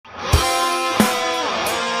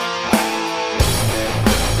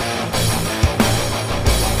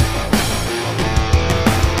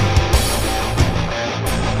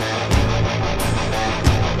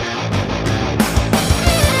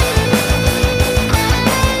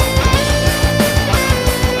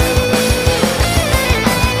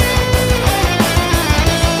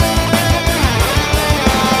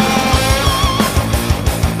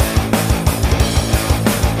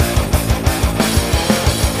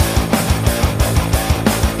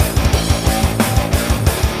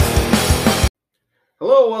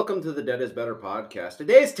welcome to the Dead is Better podcast.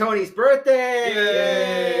 Today's Tony's birthday!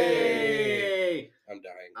 Yay! I'm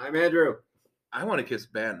dying. I'm Andrew. I want to kiss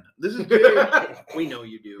Ben. This is Jay. We know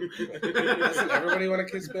you do. Doesn't everybody want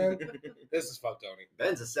to kiss Ben? This is fuck Tony.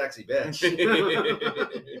 Ben's a sexy bitch.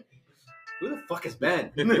 Who the fuck is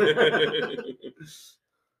Ben?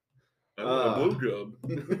 I want a blowjob.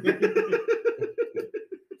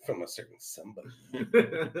 From a certain somebody.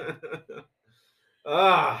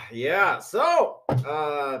 Yeah. So,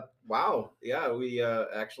 wow. Yeah, we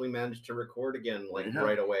actually managed to record again,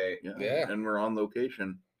 right away. Yeah. And we're on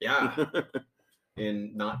location. Yeah.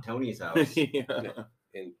 In not Tony's house. Yeah.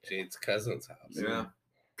 In Jade's cousin's house. Yeah.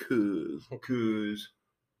 Coos.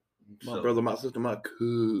 My So- brother, my sister, my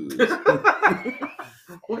coos.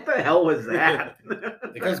 What the hell was that?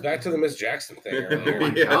 It goes back to the Miss Jackson thing earlier. Oh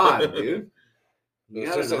my Yeah. God, dude.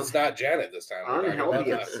 It's not Janet this time. We're talking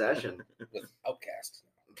Unhealthy about obsession. with Outcast.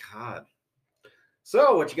 God.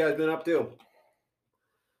 So, what you guys been up to?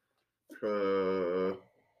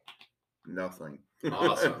 Nothing.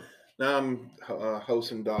 Awesome. Now I'm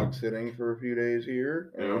house and dog sitting for a few days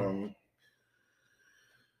here. Yeah.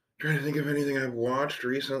 Trying to think of anything I've watched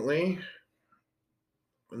recently.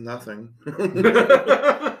 Nothing.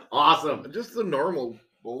 Awesome. Just the normal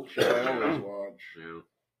bullshit I always watch. Yeah.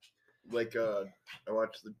 Like I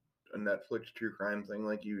watched a Netflix true crime thing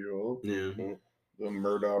like usual. Yeah. The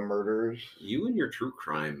murders. You and your true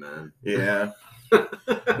crime, man. Yeah.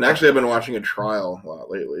 And actually I've been watching a trial a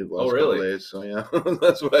lot lately. The last really? couple days, so yeah.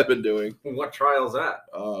 That's what I've been doing. What trial's that?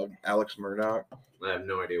 Alex Murdaugh. I have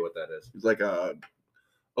no idea what that is. He's like a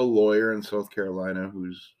lawyer in South Carolina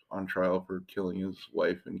who's on trial for killing his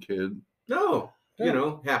wife and kid. No. Yeah. You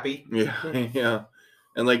know, happy. Yeah, yeah.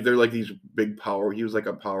 And like they're like these big power. He was like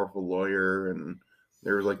a powerful lawyer, and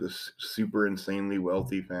there was like this super insanely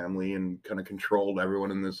wealthy family, and kind of controlled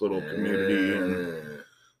everyone in this little community. And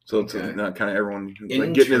so it's not kind of everyone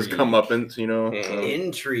like getting his comeuppance, you know.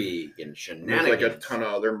 Intrigue and There's shenanigans. like a ton of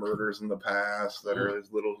other murders in the past that are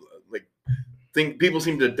these little like people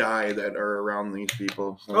seem to die that are around these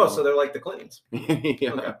people. Oh, so they're like the Clintons.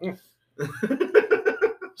 yeah. Okay.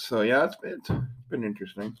 So yeah, it's been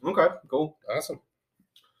interesting. Okay, cool. Awesome.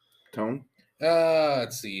 Tone.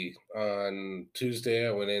 Let's see. On Tuesday,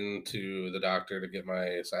 I went into the doctor to get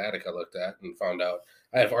my sciatica looked at and found out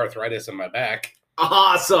I have arthritis in my back.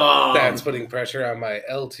 Awesome. That's putting pressure on my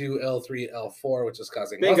L2, L3, L4, which is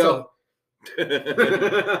causing Bingo.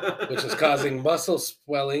 muscle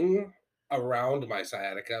swelling around my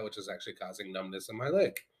sciatica, which is actually causing numbness in my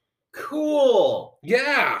leg. Cool.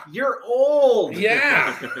 Yeah. You're old.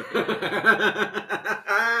 Yeah.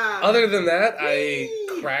 Other than that, I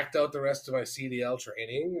cracked out the rest of my CDL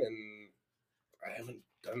training, and I haven't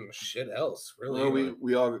done shit else really.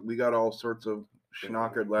 Well, we got all sorts of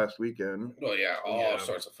schnockered last weekend. Oh yeah, all Yeah.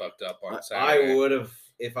 sorts of fucked up on I Saturday. would have,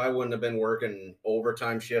 if I wouldn't have been working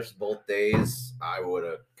overtime shifts both days, I would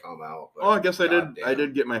have come out. but Oh, I guess I did. goddamn. I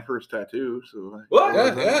did get my first tattoo. So What?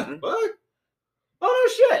 Yeah. What? Oh,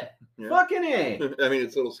 no shit. Yeah. Fucking A. I mean,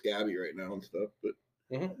 it's a little scabby right now and stuff, but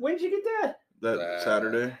When did you get that? that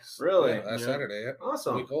Saturday. Really? Yeah, last Yeah. Saturday. Yeah.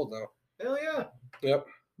 Awesome. Week old now. Hell yeah. Yep.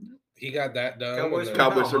 He got that done. Cowboys and from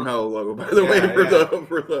then- Cowboys from Hell logo, by the Yeah, way, for yeah.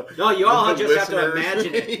 the No, you all the just have to listeners.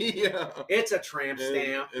 imagine it. Yeah. It's a tramp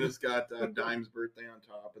stamp. And it's got Dime's birthday on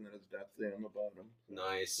top, and then his death day on the bottom.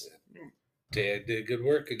 Nice. Dad did good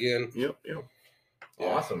work again. Yep. Yeah.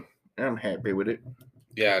 Awesome. I'm happy with it.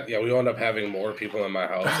 Yeah. We wound up having more people in my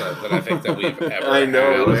house than I think that we've ever I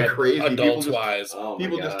know, had, it was like, crazy. People adults just- wise. Oh, my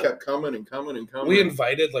People God. just kept coming and coming and coming. We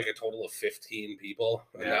invited like a total of 15 people,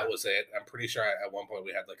 and Yeah. that was it. I'm pretty sure at one point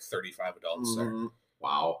we had like 35 adults there. Mhm.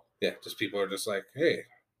 Wow. Yeah, just people are just like, hey,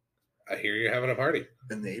 I hear you're having a party.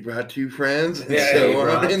 And they brought two friends, and Yeah, so they on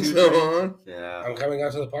brought and two so friends. on. Yeah. I'm coming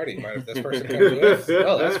out to the party. Mind if this person comes with?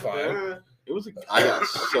 Oh, that's fine. It was. I got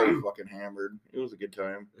so fucking hammered. It was a good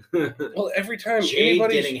time. Well, every time Jade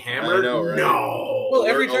anybody, getting hammered? I know, right? No. well,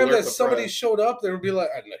 every Alert time that the somebody press. showed up, they would be like,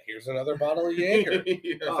 "Here's another bottle of Jaeger.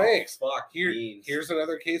 Yeah. Oh, Thanks. Fuck. beans. Here's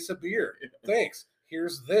another case of beer. Thanks.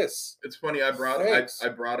 Here's this." It's funny. I brought Thanks. I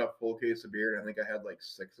brought a full case of beer, and I think I had like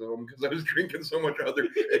 6 of them because I was drinking so much other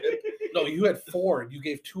shit. No, you had 4, and you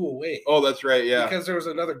gave 2 away. Oh, that's right. Yeah. Because there was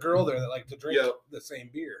another girl there that liked to drink Yep. the same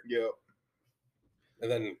beer. Yep. And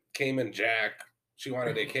then came in Jack. She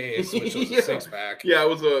wanted a case, which was Yeah. a 6-pack. Yeah, it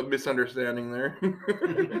was a misunderstanding there.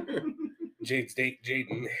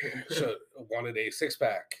 Jaden wanted a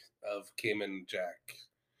 6-pack of Cayman Jack.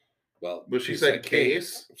 Well, But she said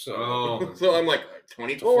case. So Oh. So I'm like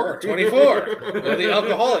 24. 24. Well, the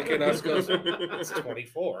alcoholic in us goes, it's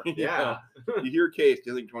 24. Yeah. You hear case,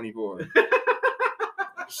 you think 24.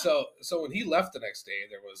 So when he left the next day,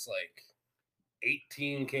 there was like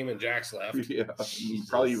 18 Cayman Jacks left. Yeah,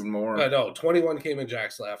 probably even more. No, 21 Cayman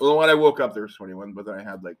Jacks left. Well, when I woke up, there was 21, but then I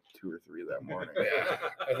had like 2 or 3 that morning. Yeah,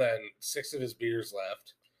 and then 6 of his beers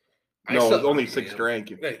left. No, only 6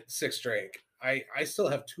 drank. 6 drank. I still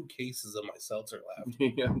have 2 cases of my seltzer left.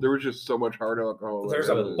 Yeah, there was just so much hard alcohol. There's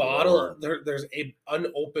a bottle. There's a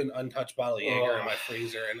unopened, untouched bottle of Jaeger in my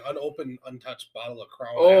freezer, and unopened, untouched bottle of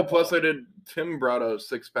Crown. Oh, plus Tim brought a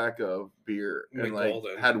 6-pack of beer and like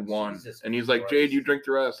McGolden. had one, Jesus and he's like, Christ. "Jade, you drink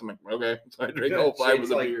the rest." I'm like, "Okay," so I drank all 5 of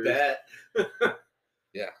the beers. Bet.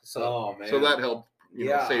 Yeah. So Oh man. So that helped,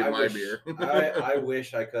 save my wish, beer. I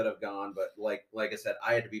wish I could have gone, but like I said,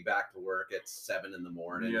 I had to be back to work at 7 in the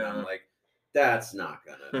morning. Yeah. And I'm like, that's not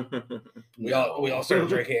gonna. we all started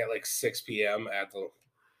drinking at like 6 p.m. at the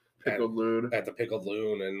Pickled Loon. at the Pickled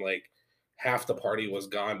Loon, and like half the party was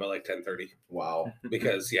gone by like 10:30 Wow.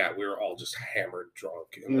 because we were all just hammered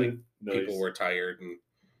drunk, and like people were tired and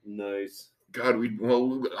nice. God,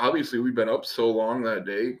 obviously we've been up so long that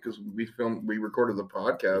day because we recorded the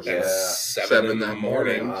podcast Yeah. at 7 that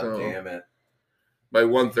morning. God So damn it. by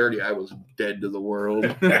 1:30, I was dead to the world.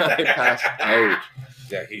 I passed out.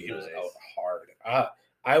 yeah, he was Nice. out hard.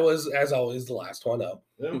 I was, as always, the last one up.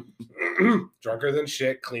 Yeah. Drunker than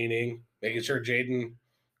shit, cleaning, making sure Jaden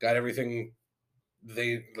got everything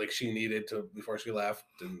she needed to before she left,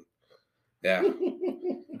 and yeah,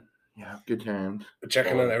 Yeah, good times.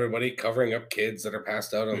 checking on everybody, covering up kids that are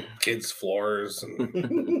passed out on kids' floors,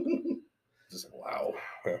 and just wow.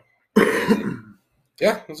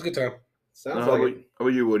 Yeah, it was a good time. Sounds How like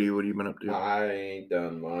about you, Woody? What have you been up to? I ain't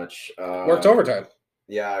done much. Worked overtime.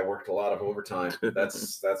 Yeah, I worked a lot of overtime.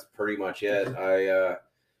 That's pretty much it. I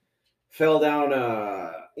fell down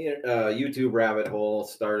a YouTube rabbit hole.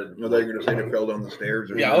 Started. I thought you were gonna say you fell down the stairs.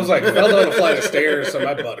 Or Yeah, I was like, fell down a flight of stairs, so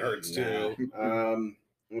my butt hurts too. I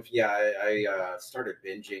started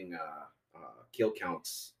binging kill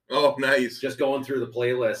counts. Oh, nice. Just going through the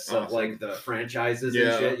playlists of Awesome. like the franchises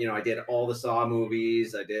Yeah. and shit. I did all the Saw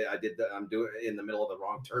movies. I'm doing in the middle of the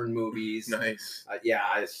Wrong Turn movies. Nice.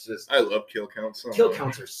 It's just I love kill counts. So kill much.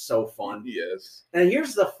 counts are so fun. Yes. And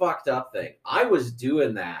here's the fucked up thing. I was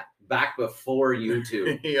doing that back before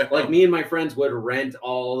YouTube. Yeah. Like me and my friends would rent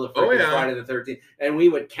all the freaking Friday the 13th, and we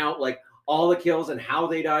would count like all the kills and how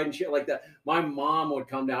they died and shit like that. My mom would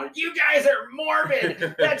come down. You guys are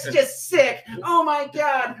morbid. That's just sick. Oh my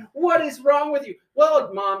God. What is wrong with you? Well,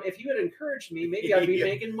 Mom, if you had encouraged me, maybe I'd be Yeah.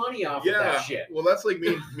 making money off of that shit. Well, that's like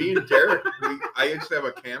me and Derek. I used to have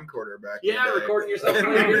a camcorder back. in the day. Recording yourself We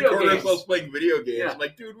playing video recorded games. ourselves playing video games. Yeah. I'm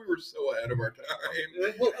like, dude, we were so ahead of our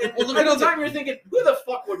time. Well, look at at the time you're thinking, who the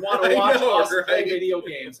fuck would want to watch know, us play right? video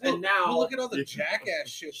games? And now, look at all the jackass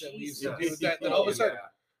shit that we used to do. Jesus. That all of a sudden, Yeah.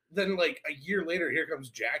 then like a year later, here comes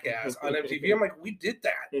Jackass on MTV. I'm like, we did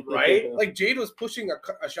that. Right? Like Jade was pushing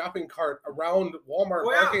a shopping cart around Walmart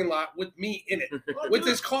Well, yeah. parking lot with me in it, Well, with dude,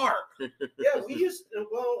 his car. Yeah,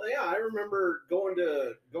 I remember going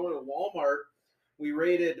to Walmart. We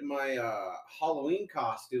raided my Halloween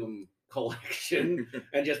costume collection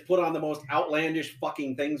and just put on the most outlandish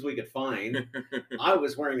fucking things we could find. I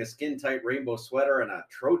was wearing a skin tight rainbow sweater and a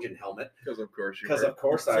Trojan helmet Because of course you because were. of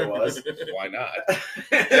course I was. Why not?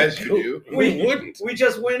 As you do. Who We wouldn't? We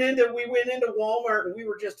went into Walmart and we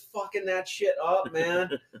were just fucking that shit up, man.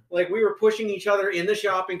 Like we were pushing each other in the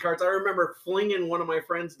shopping carts. I remember flinging one of my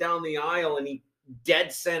friends down the aisle and he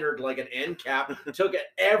dead centered like an end cap, took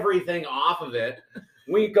everything off of it.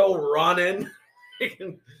 We go running.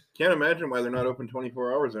 Can't imagine why they're not open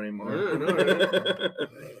 24 hours anymore. Oh,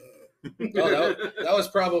 that was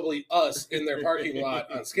probably us in their parking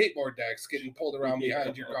lot on skateboard decks getting pulled around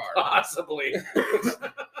behind your car. Possibly.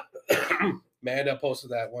 Amanda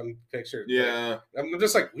posted that one picture. Yeah. I'm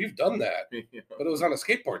just like, we've done that, Yeah. but it was on a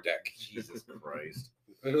skateboard deck. Jesus Christ.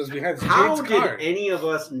 It was behind How Jade's did car. any of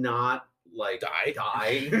us not like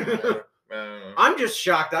die? I'm just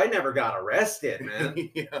shocked I never got arrested, man.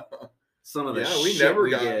 Yeah. Some of the we shit never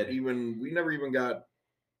we got did. we never even got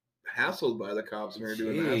hassled by the cops when we were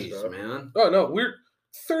doing that Jeez, stuff. man. Oh no, we're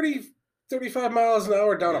 35 miles an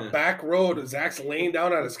hour down Yeah. a back road. Zach's laying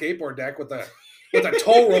down on a skateboard deck with a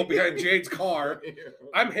tow rope behind Jade's car.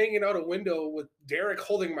 I'm hanging out a window with Derek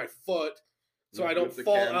holding my foot so I don't With the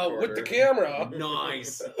fall out with the camcorder. camera.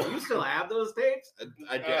 Nice. You still have those tapes?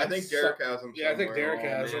 I think Derek has them. Yeah, I think somewhere. Derek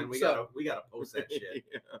has man, them. we gotta post that shit.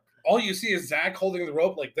 Yeah. All you see is Zach holding the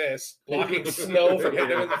rope like this, blocking snow from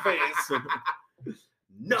hitting him in the face.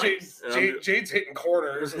 Nice. Jade's hitting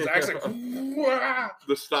corners, and Zach's like, "Wah!"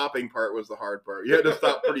 The stopping part was the hard part. You had to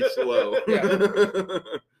stop pretty slow. Yeah.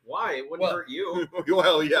 Why Why? It wouldn't Well- hurt you.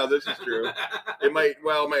 Well, yeah, this is true. It might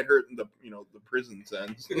hurt in the the prison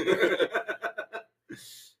sense.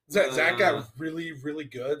 Zach got really, really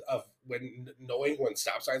good of knowing when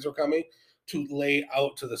stop signs were coming to lay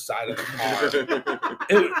out to the side of the car.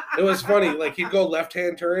 It was funny. Like he'd go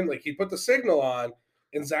left-hand turn, like he'd put the signal on,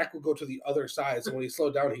 and Zach would go to the other side. So when he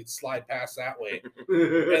slowed down, he'd slide past that way.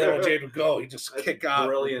 And then when Jade would go, he'd just kick out.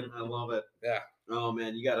 Brilliant. I love it. Yeah. Oh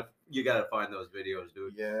man, you gotta find those videos,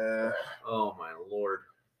 dude. Yeah. Oh my lord.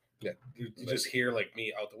 Yeah. You just hear like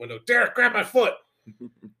me out the window, Derek, grab my foot.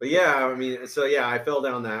 But yeah, I mean, so yeah, I fell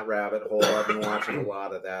down that rabbit hole. I've been watching a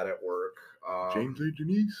lot of that at work. James A.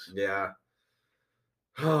 Denise. Yeah.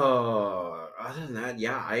 Oh, other than that,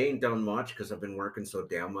 yeah, I ain't done much because I've been working so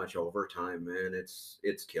damn much overtime, man. It's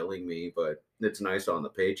killing me, but it's nice on the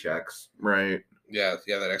paychecks. Right. Yeah,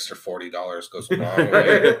 that extra $40 goes a long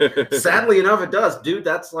way. Sadly enough, it does, dude.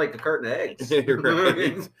 That's like a carton of eggs.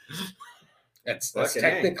 Right. That's Fucking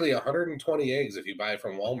technically 120 eggs if you buy it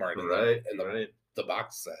from Walmart in the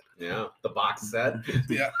box set. Yeah, the box set.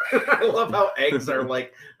 Yeah. I love how eggs are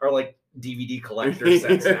like DVD collector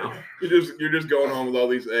sets now. You're just going home with all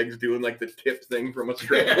these eggs, doing like the tip thing from a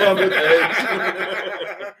strip club with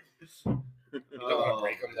eggs. You don't want to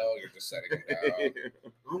break them though. You're just setting them down.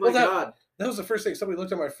 Oh my god. That was the first thing. Somebody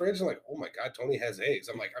looked at my fridge and like, oh my god, Tony has eggs.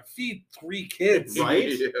 I'm like, I feed 3 kids. Right?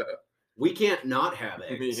 Yeah. We can't not have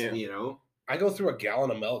eggs, Yeah. you know? I go through a gallon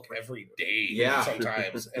of milk every day. Yeah.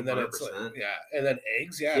 Sometimes, and then it's like, 100%. and then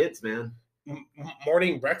eggs. Yeah, Kids, man.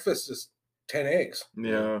 Morning breakfast is 10 eggs.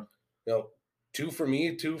 Yeah. 2 for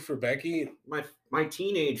me, 2 for Becky, My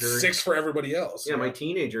teenager 6 for everybody else. Yeah, my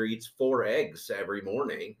teenager eats 4 eggs every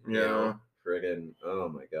morning. You Yeah. know? Friggin', oh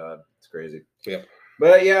my god, it's crazy. Yep.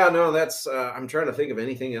 But yeah, no, that's I'm trying to think of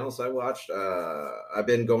anything else I watched. I've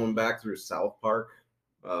been going back through South Park,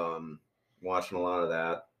 watching a lot of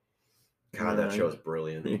that. God, that show's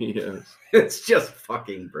brilliant. Yes. It's just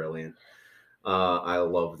fucking brilliant. I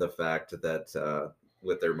love the fact that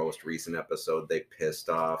with their most recent episode, they pissed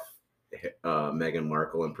off Meghan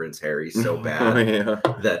Markle and Prince Harry so bad Yeah.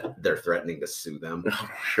 that they're threatening to sue them.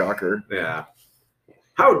 Shocker. Yeah.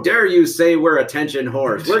 How dare you say we're attention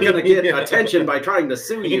whores? We're going to get attention by trying to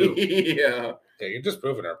sue you. Yeah. Yeah, you're just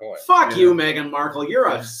proving our point. Fuck you, Meghan Markle. You're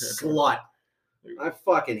a slut. I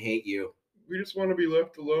fucking hate you. We just want to be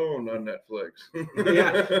left alone on Netflix.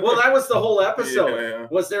 Yeah. Well, that was the whole episode. Yeah.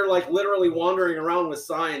 Was they're like literally wandering around with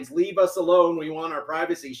signs, "Leave us alone. We want our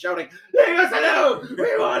privacy," shouting, "Leave us alone.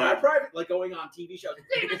 We want our privacy." Like going on TV shows,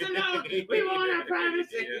 "Leave us alone. We want our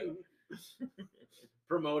privacy." Yeah.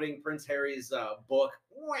 Promoting Prince Harry's book.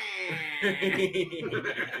 It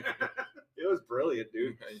was brilliant,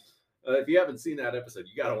 dude. Nice. If you haven't seen that episode,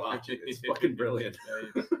 you gotta watch it. It's fucking brilliant.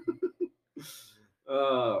 Nice.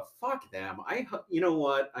 Fuck them. You know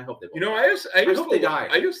what? I hope they. I hope they die.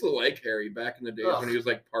 I used to like Harry back in the days Ugh. when he was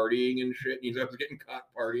like partying and shit. And he was getting caught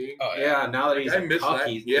partying. Oh, Yeah, now that he's I a miss cuck, that.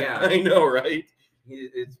 he's, Yeah, I know, right?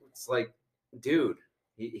 It's like, dude,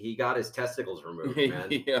 he got his testicles removed, man.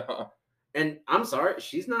 Yeah. And I'm sorry,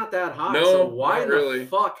 she's not that hot. No, so why not the really.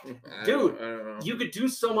 fuck, dude? I don't know. You could do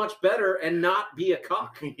so much better and not be a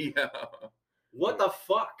cuck. Yeah. What the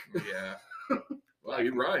fuck? Yeah. Wow,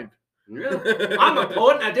 you rhymed. Yeah. I'm a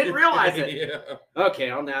poet and I didn't realize it. Yeah. Okay,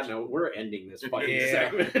 on that note, we're ending this fucking Yeah.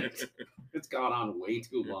 segment. It's gone on way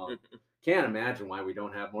too long. Can't imagine why we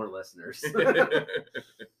don't have more listeners.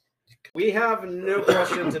 We have no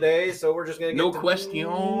question today, so we're just gonna get No to question.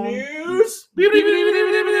 news. You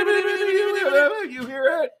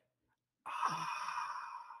hear it?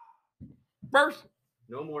 First.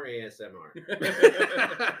 No more ASMR.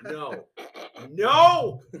 No.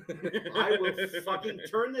 I will fucking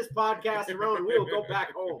turn this podcast around and we will go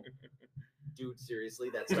back home. Dude, seriously,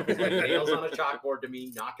 that stuff is like nails on a chalkboard to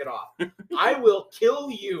me. Knock it off. I will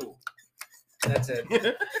kill you. That's it.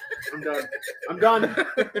 I'm done.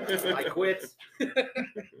 I quit.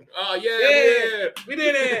 Oh yeah, we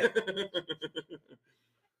did it.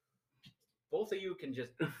 Both of you can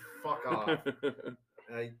just fuck off.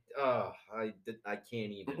 I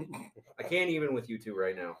can't even. I can't even with you two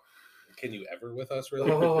right now. Can you ever with us,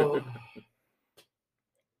 really? Oh.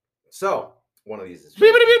 So one of these is.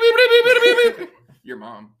 Your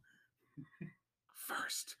mom.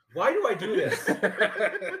 First. Why do I do this?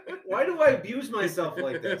 Why do I abuse myself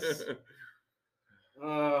like this?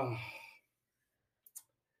 God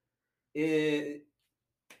damn it.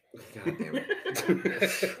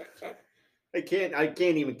 I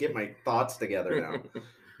can't even get my thoughts together now.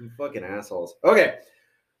 You fucking assholes. Okay.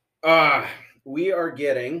 We are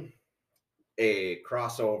getting a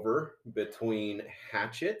crossover between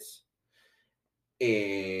Hatchets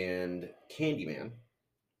and Candyman.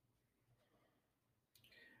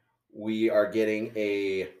 we are getting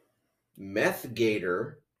a Meth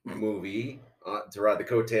Gator movie to ride the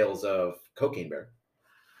coattails of Cocaine Bear.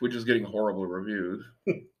 Which is getting horrible reviews.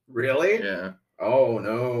 Really? Yeah. Oh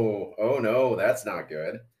no, that's not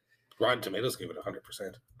good. Rotten Tomatoes gave it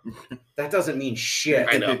 100%. That doesn't mean shit.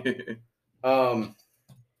 I know.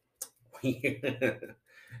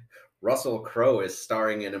 Russell Crowe is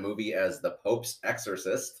starring in a movie as the Pope's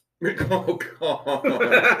Exorcist. Oh,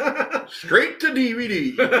 God. Straight to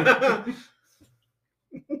DVD.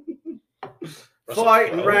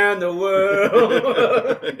 Fighting around the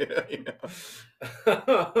world.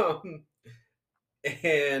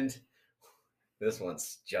 And this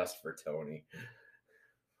one's just for Tony.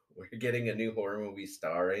 We're getting a new horror movie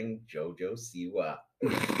starring JoJo Siwa.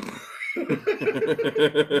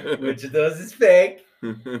 Which of those is fake?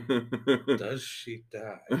 Does she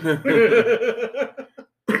die?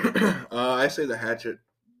 I say the Hatchet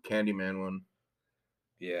Candyman one.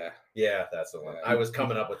 Yeah. Yeah, that's the one. I was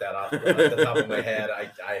coming up with that off the top of my head.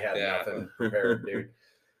 I had nothing prepared, dude.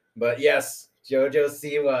 But yes, JoJo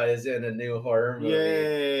Siwa is in a new horror movie.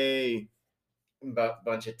 Yay! About a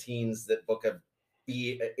bunch of teens that book a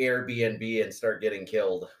Airbnb and start getting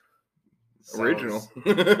killed. Original.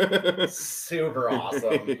 Super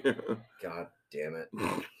awesome. God damn it.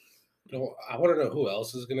 No, I want to know who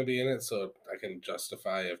else is going to be in it so I can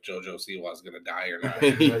justify if JoJo Siwa is going to die or not.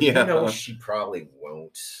 You know, she probably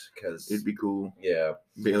won't, because it'd be cool. Yeah,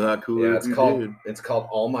 be a lot cooler. Yeah, it's called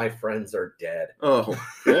All My Friends Are Dead. Oh,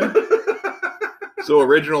 yeah. So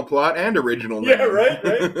original plot and original name. Yeah,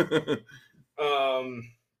 right.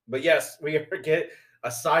 But yes, we get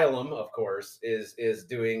Asylum, of course, is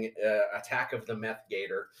doing Attack of the Meth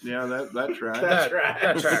Gator. Yeah, that tracks.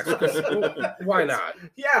 That tracks. Why not?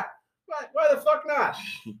 Yeah. Why the fuck not?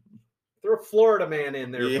 Throw Florida Man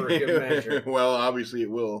in there for a good measure. Well, obviously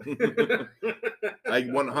it will. I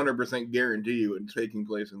 100% guarantee you it's taking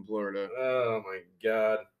place in Florida. Oh my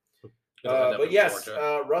god. But yes,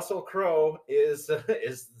 Russell Crowe is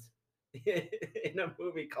in a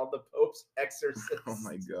movie called The Pope's Exorcist. Oh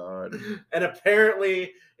my god. And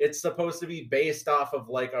apparently it's supposed to be based off of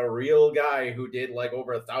like a real guy who did like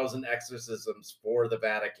over 1,000 exorcisms for the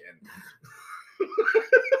Vatican.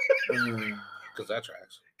 Because that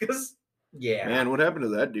tracks. Because, yeah. Man, what happened to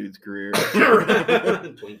that dude's career?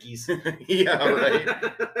 Twinkies. Yeah, right.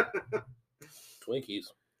 Twinkies.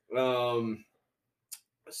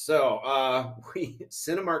 So,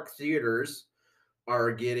 Cinemark theaters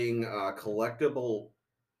are getting collectible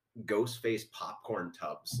Ghostface popcorn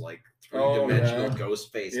tubs, like three-dimensional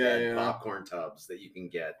Ghostface head popcorn tubs that you can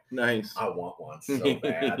get. Nice. I want one so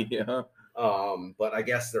bad. Yeah. But I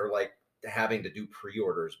guess they're like having to do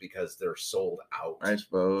pre-orders because they're sold out. I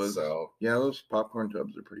suppose. So yeah, those popcorn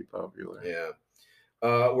tubs are pretty popular. Yeah.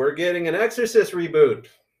 We're getting an Exorcist reboot.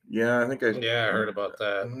 Yeah, I think I heard about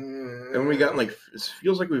that. And we got like, it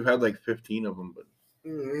feels like we've had like 15 of them, but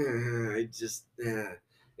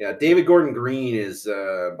yeah, David Gordon Green is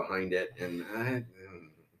behind it, and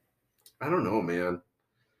I don't know, man.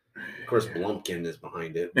 Of course, Blumpkin is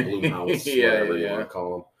behind it. Blumhouse, whatever you want to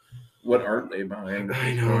call them. What aren't they behind?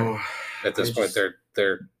 I know. At this point,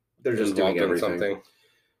 they're just doing everything.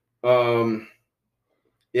 Something.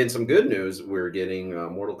 In some good news, we're getting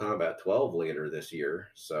Mortal Kombat 12 later this year.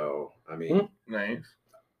 So, I mean, nice.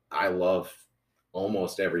 I love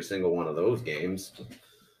almost every single one of those games.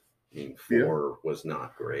 I mean, 4 was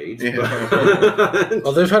not great. Yeah.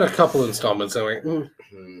 Well, they've had a couple installments,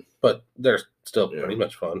 but they're still pretty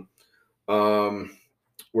much fun.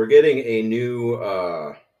 We're getting a new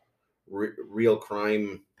real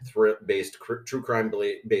crime based true crime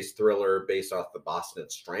based thriller based off the Boston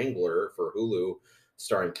Strangler for Hulu,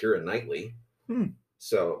 starring Keira Knightley.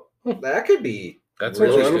 So that could be. That's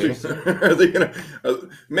really interesting. Are they gonna?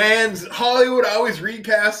 Man's Hollywood always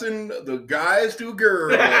recasting the guys to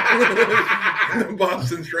girls. The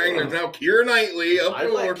Boston Strangler now Keira Knightley. I'd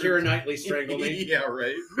let Keira Knightley strangle me. Yeah,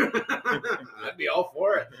 right. I'd be all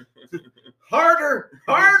for it. Harder.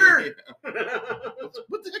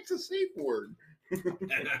 What the heck's a safe word?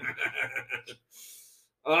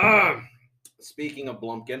 Speaking of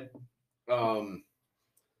Blumpkin,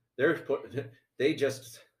 they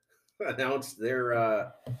just announced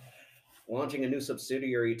they're launching a new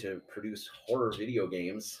subsidiary to produce horror video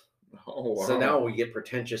games. Oh, wow. So now we get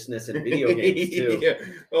pretentiousness in video games too. Yeah.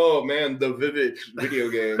 Oh man, the Vivitch video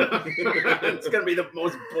game. It's gonna be the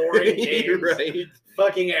most boring game right?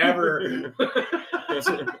 fucking ever.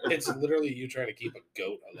 It's literally you trying to keep a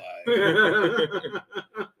goat alive.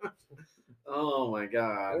 Oh my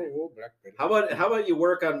god! How about you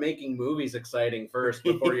work on making movies exciting first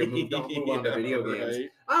before you move on to video games?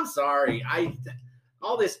 I'm sorry,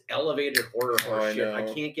 all this elevated horror I shit. I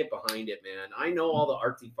know. can't get behind it, man. I know all the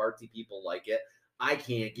artsy fartsy people like it. I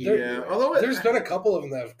can't get There- into it. Although There's been a couple of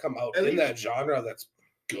them that have come out At in least- that genre that's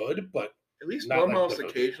good, but at least not like Blumhouse the-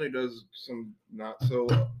 occasionally does some not so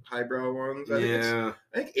highbrow ones. I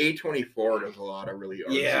think A24 does a lot of really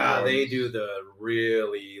artsy Yeah, they ones. do the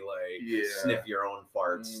really like Yeah. sniff your own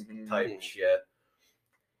farts Mhm. type shit.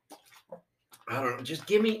 I don't know. Just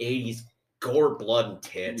give me 80s gore, blood, and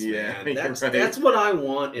tits, Yeah, man. you're That's right. that's what I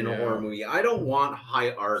want in a Yeah. horror movie. I don't want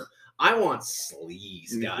high art. I want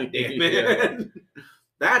sleaze, goddamn Yeah. it.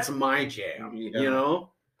 That's my jam. Yeah. You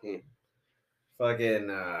know? Hmm. Fucking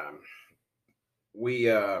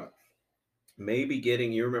we may be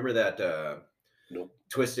getting, you remember that Nope.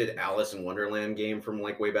 Twisted Alice in Wonderland game from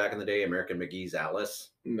like way back in the day, American McGee's Alice?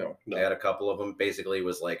 No. No. They had a couple of them. Basically, it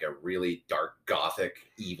was like a really dark, gothic,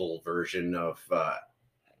 evil version of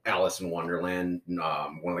Alice in Wonderland.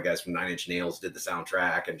 One of the guys from Nine Inch Nails did the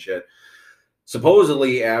soundtrack and shit.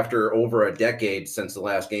 Supposedly, after over a decade since the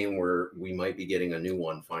last game, we might be getting a new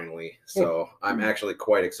one finally. So I'm actually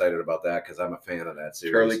quite excited about that because I'm a fan of that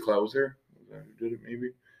series. Charlie Clouser, is that who did it?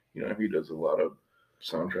 Maybe. You know, he does a lot of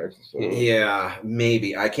soundtracks and stuff. Yeah,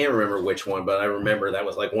 maybe. I can't remember which one, but I remember that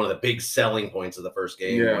was like one of the big selling points of the first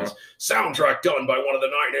game was soundtrack done by one of the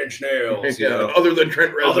Nine Inch Nails. You know? Other than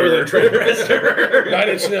Trent Reznor. Other than Trent Reznor. Nine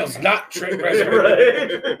Inch Nails, not Trent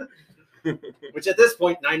Reznor. Right? Which at this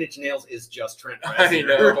point, Nine Inch Nails is just Trent Reznor. I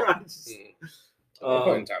know. At one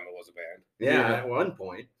point in time, it was a band. Yeah, at one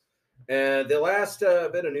point. And the last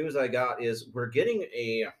bit of news I got is we're getting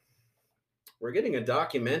a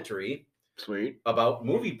documentary Sweet. about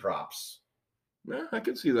movie props. Yeah, I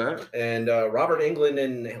can see that. And Robert Englund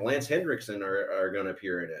and Lance Hendrickson are going to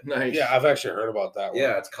appear in it. Nice. Yeah, I've actually heard about that one.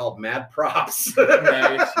 Yeah, it's called Mad Props.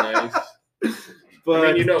 nice. But I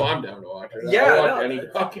mean, you know, I'm down to watch it. Yeah, I'll watch no, any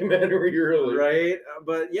documentary, really. right?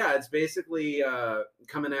 But yeah, it's basically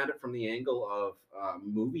coming at it from the angle of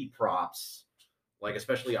movie props, like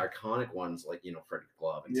especially iconic ones, like Freddy the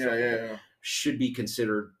Glove and stuff. Yeah. Should be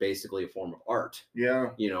considered basically a form of art, Yeah.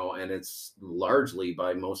 and it's largely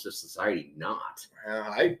by most of society not.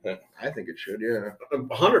 I think it should, yeah.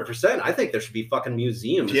 100%. I think there should be fucking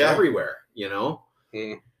museums Yeah. everywhere,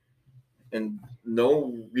 And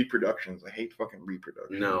no reproductions. I hate fucking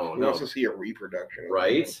reproductions. No, Who no. wants to see a reproduction?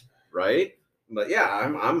 Right? But yeah,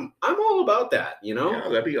 I'm all about that, Yeah,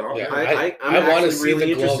 that'd be awesome. Yeah, I'm I want to actually see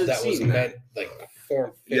really the glove interested in that was seeing that. meant like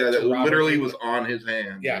form fit. Yeah, that to Robert literally Englund. was on his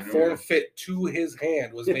hand. Yeah, you know? form fit to his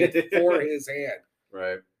hand, was made for his hand.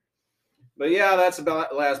 Right. But yeah, that's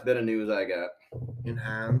about the last bit of news I got.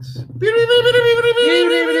 Enhance.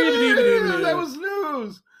 That was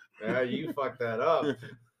news. Yeah, you fucked that up.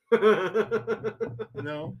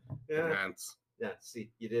 No. Yeah. Enhance. Yeah, see,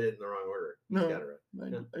 you did it in the wrong order. No. You got it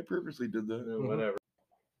right. I purposely did that. No, whatever.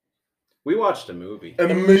 We watched a movie. A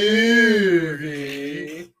movie.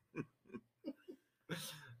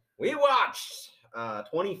 We watched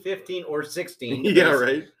 2015 or 16. Yeah,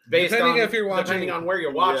 right. Based Depending on if you're watching- depending on where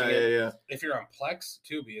you're watching it. Yeah. If you're on Plex,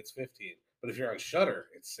 Tubi, it's 15. But if you're on Shutter,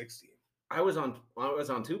 it's 16. I was on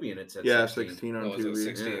Tubi and it said Yeah, 16. 16 on Oh, is it Tubi.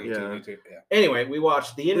 16 on Yeah. Tubi too? Yeah. Anyway, we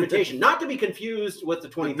watched The Invitation, not to be confused with the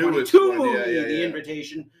 2022 newest one, movie, yeah. The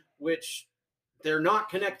Invitation, which they're not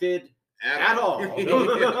connected at all.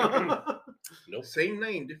 Nope. Same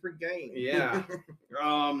name, different game. Yeah.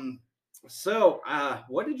 So,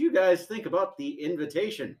 what did you guys think about The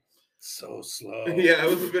Invitation? So slow. Yeah, it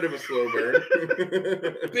was a bit of a slow burn.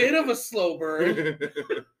 Bit of a slow burn.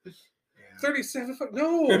 37.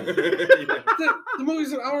 No. Yeah. The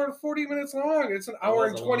movie's an hour and 40 minutes long. It's an hour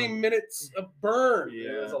and 20 minutes of burn.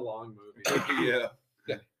 It was a long movie. Yeah.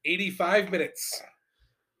 85 minutes.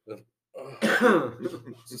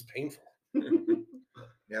 This is painful.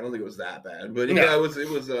 Yeah, I don't think it was that bad, but No. yeah, it was a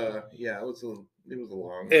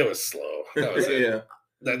long. It was slow. That was it.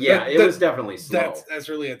 Yeah. It was definitely slow. That's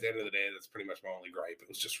really at the end of the day. That's pretty much my only gripe. It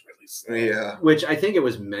was just really slow. Yeah. Which I think it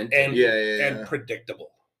was meant to. And Yeah. and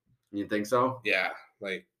predictable. You think so? Yeah,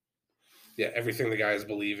 everything the guy's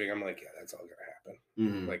believing. I'm like, yeah, that's all gonna happen.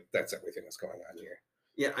 Mhm. Like that's everything that's going on here.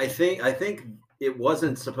 Yeah, I think it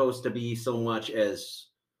wasn't supposed to be so much as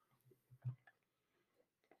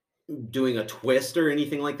doing a twist or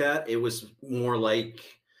anything like that. It was more like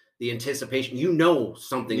the anticipation.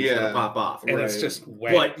 Something's gonna pop off, And it's Right. just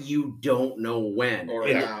when. but you don't know when. Or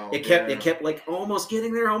And how, it kept like almost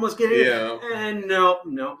getting there, Yeah. and no.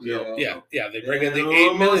 Yeah. yeah, they bring in the And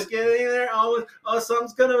 8 minutes. almost getting there. Almost,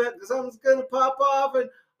 something's gonna pop off, and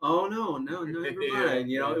oh no, never Yeah.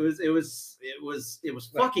 mind. It was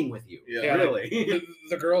fucking with you. Yeah. Yeah, really.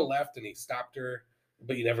 The girl left and he stopped her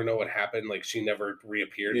but you never know what happened. Like she never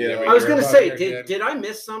reappeared. You Yeah. never I was hear gonna about say, her again. did I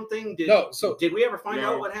miss something? Did we ever find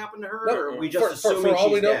No. out what happened to her, No. or are we For- just for assuming all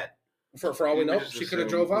we she's know- dead? For all we know, just she could have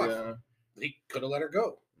assumed, drove off. Yeah. He could have let her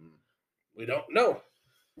go. Mm. We don't know.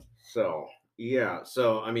 So yeah.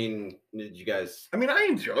 So I mean, did you guys? I mean, I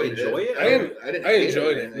enjoyed Enjoy it? I I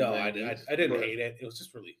enjoyed it. anything No, like I this, didn't but- hate it. It was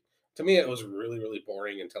just really, to me, it was really, really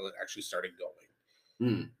boring until it actually started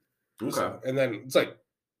going. Okay. So, and then it's like,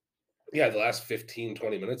 yeah, the last 15,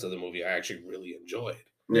 20 minutes of the movie, I actually really enjoyed.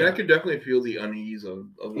 I mean, I could definitely feel the unease of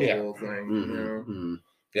the Yeah. whole thing. Mhm, You know? mhm.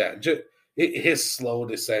 Yeah, his slow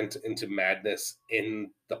descent into madness in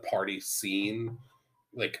the party scene,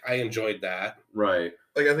 like I enjoyed that. Right.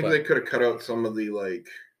 Like, I think But- they could have cut out some of the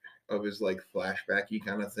of his flashbacky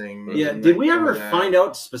kind of thing. Yeah. and, Did we some ever of that. find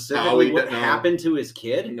out specifically he what didn't know. happened to his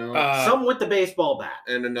kid? No, Some with the baseball bat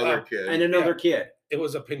and another kid. and another kid. It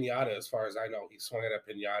was a pinata, as far as I know. He swung at a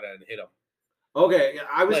pinata and hit him. Okay,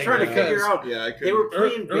 I was Like, trying to because- figure out. yeah, I could. They were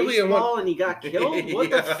playing early in baseball and he got killed. What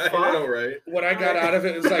the fuck? I know, right? What I got out of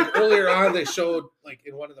it is like earlier on, they showed like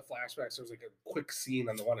in one of the flashbacks, there was like a quick scene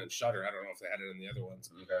on the one in Shutter. I don't know if they had it in the other ones,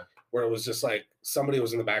 Okay. where it was just like somebody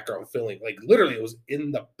was in the background filling, like literally it was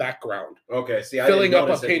in the background. Okay. See, I Filling didn't up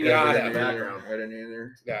a notice it because it was pinata. in the background. I didn't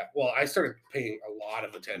either. Yeah. Well, I started paying a lot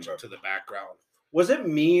of attention to the background. Was it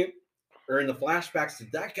me, or in the flashbacks, did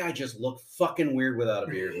that guy just look fucking weird without a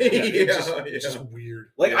beard? man? It's just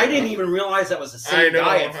weird. Like I Yeah. didn't even realize that was the I same know.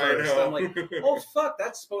 guy at I first. know. I'm like, oh fuck,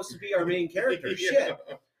 that's supposed to be our main character. Yeah. Shit,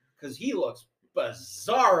 because he looks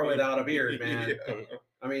bizarre without a beard, man. Yeah.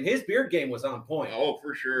 I mean, his beard game was on point. Oh,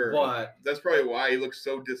 for sure. But That's probably why he looks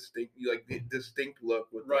so distinct, like the distinct look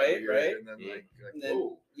with that Right, beard, right. and then And then-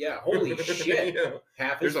 whoa, yeah, holy shit, Yeah.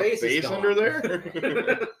 half his There's a face is face gone. under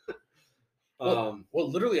there. Well,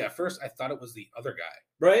 literally at first I thought it was the other guy.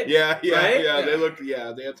 right? yeah, Right? yeah. Yeah. They looked.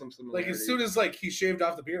 Yeah, they had some Like similarities. as soon as like he shaved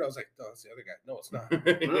off the beard, I was like, "No, it's the other guy." No, it's not.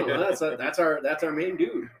 Oh, well, that's our main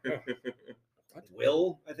dude.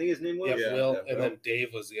 Will, I think his name was. Yeah, Yeah, Will, yeah, and Will. then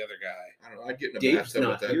Dave was the other guy. I don't know. I'd get in a Dave's bathtub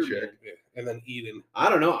not with that here, chick. man. Yeah. And then Eden. I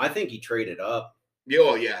don't know. I think he traded up. Yeah,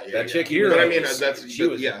 oh yeah, yeah. That yeah. chick he You're was But I right. mean, that's she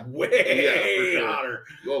was yeah. way Yeah, for sure. hotter.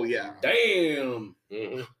 Oh yeah. Damn.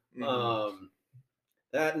 Mhm. Mhm.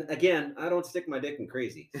 That again, I don't stick my dick in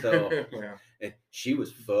crazy. So Yeah. and she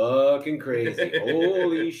was fucking crazy.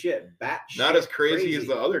 Holy shit. Not as crazy as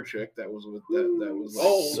the other chick that was with that was like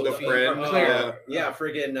Oh, the Sophie, friend. Claire. Yeah,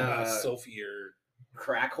 friggin' Sophie or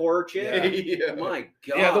crack whore chick. Yeah. My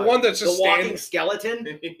God. yeah, the one that's the just walking standing.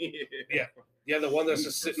 skeleton. Yeah, the one that's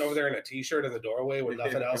just sitting over there in a t-shirt in the doorway with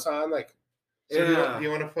nothing else on. Like, So Yeah. do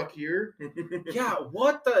you want to fuck here? Yeah,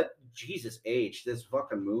 what the Jesus H, this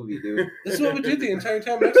fucking movie, dude. this is what we did the entire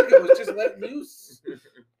time Mexico was just let loose.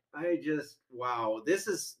 Wow, this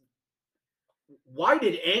is why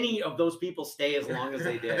did any of those people stay as long as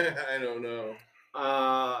they did? I don't know.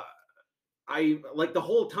 I like the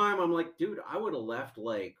whole time I'm like, dude, I would have left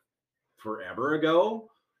like forever ago.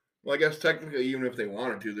 Well, I guess technically, even if they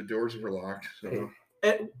wanted to, the doors were locked. So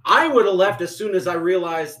And I would have left as soon as I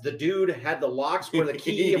realized the dude had the locks where the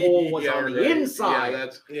keyhole was Yeah, on the right. inside. Yeah,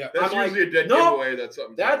 Yeah, that's I'm usually like, a dead nope, giveaway. That's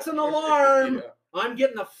something. that's an alarm. I'm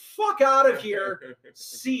getting the fuck out of here.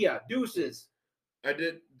 See ya, deuces. I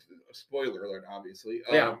did. Spoiler alert, obviously.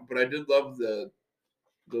 Yeah. But I did love the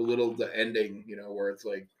ending. You know, where it's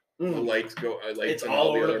like the Mm. lights go. Lights It's in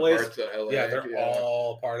all the over the other place. parts of LA. yeah, they're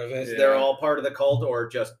all part of it. Yeah. They're all part of the cult or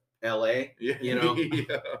just LA. Yeah. you know.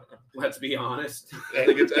 Yeah. Let's be honest. I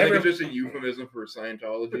think it's just a euphemism for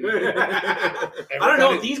Scientology. I don't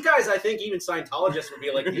know. These guys, I think even Scientologists would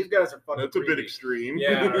be like, these guys are fucking That's a bit creepy. extreme.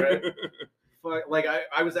 Yeah, right. Like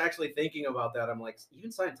I was actually thinking about that. I'm like,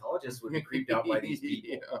 even Scientologists would be creeped out by these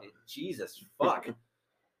people. Yeah. Jesus fuck.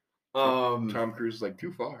 Tom Cruise is like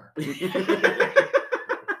too far.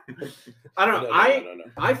 I don't know. No.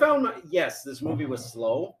 I found yes, this movie was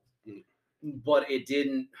slow, but I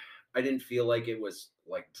didn't feel like it was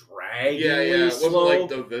like dragging. Yeah. It wasn't slow. like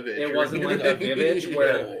the Vivid. It wasn't like the Vivid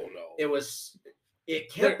where No.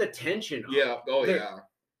 it kept the tension up. Yeah. Oh There- yeah.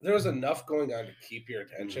 There was enough going on to keep your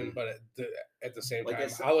attention, but at the same Like I time,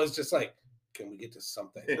 said- I was just like, "Can we get to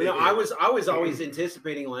something?" No, I was always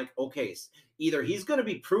anticipating like, okay, either he's going to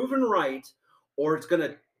be proven right, or it's going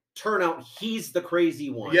to turn out he's the crazy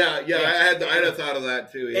one. Yeah. I had a thought of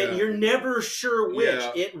that too. Yeah. And you're never sure which.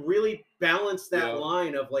 Yeah. It really balanced that Yeah.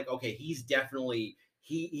 line of like, okay, he's definitely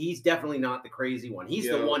not the crazy one. He's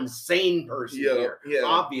the Yeah. one sane person here, Yeah.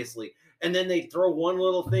 obviously. And then they throw one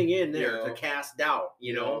little thing in there Yeah. to cast doubt,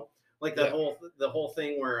 you know, like the whole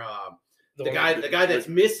thing where the guy that's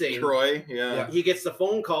missing. Troy, yeah. He gets the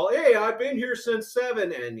phone call. Hey, I've been here since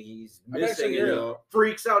 7, and he's missing. And he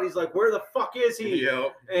freaks out. He's like, "Where the fuck is he?"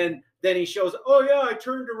 Yep. And then he shows, "Oh yeah, I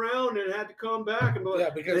turned around and had to come back." And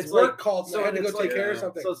because it's work called, so I had to go take care of yeah.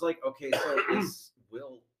 something. So it's like, okay, so is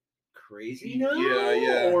Will crazy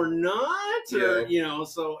now, or not, or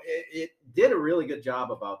So it did a really good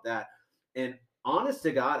job about that. And honest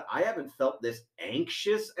to God, I haven't felt this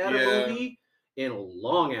anxious at a movie in a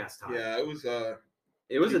long ass time. Yeah, it was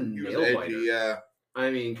a nail biter. Yeah, I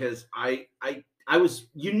mean, because I was,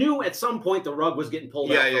 you knew at some point the rug was getting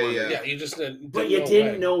pulled out. Yeah, you just didn't but you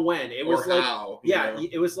didn't know when. It was like, how,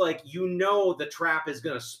 it was like, the trap is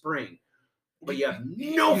gonna spring, but you have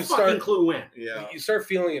no fucking clue when. Yeah, you start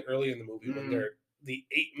feeling it early in the movie when they're the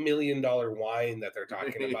 $8 million wine that they're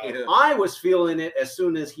talking about. I was feeling it as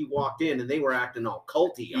soon as he walked in and they were acting all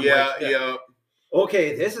culty. I'm like,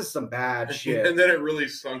 okay, this is some bad shit. And then it really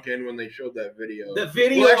sunk in when they showed that video. The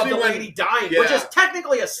video of the lady dying, which is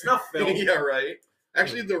technically a snuff film. Yeah, right.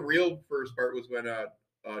 Actually, the real first part was when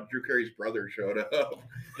Drew Carey's brother showed up.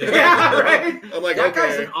 Yeah, right. I'm like, that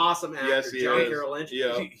guy's an awesome actor, yes, he John is. Carroll Lynch.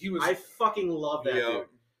 Yeah, he was. I fucking love that dude.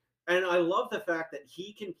 And I love the fact that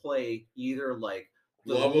he can play either like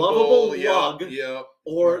the lovable lug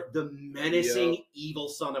or the menacing evil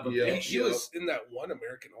son of a bitch. He was in that one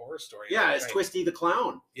American Horror Story. Yeah, as Twisty the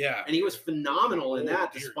Clown. Yeah. And he was phenomenal in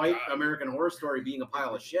that, despite American Horror Story being a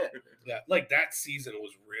pile of shit. Yeah, like that season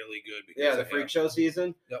was really good. Because the Freak Show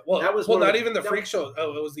season. Yeah. Well, that was not even the Freak Show.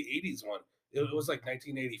 Oh, it was the 80s one. It was like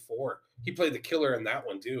 1984. He played the killer in that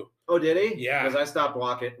one too. Oh, did he? Yeah. Because I stopped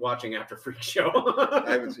watching after Freak Show. I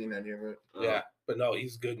haven't seen any of it. Yeah, but no,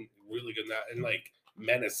 he's good, really good in that, and like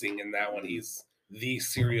menacing in that one. He's the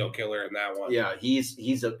serial killer in that one. Yeah, he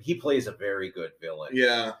plays a very good villain.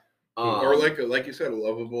 Yeah. Or like you said, a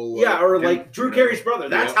lovable. Or like Drew Carey's brother.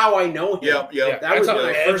 That's how I know him. Yeah. That was when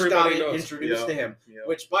I first got introduced to him.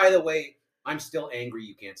 Which, by the way, I'm still angry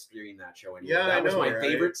you can't stream that show anymore. Yeah, that was my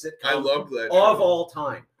favorite sitcom. I loved that of all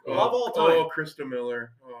time. Of all time. Oh, Krista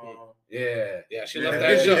Miller. Oh. Yeah. Yeah, she left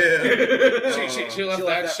that show. She left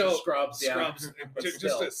that show. Scrubs. Just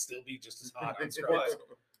to still be just as hot on Scrubs.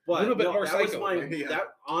 But a little bit more psycho.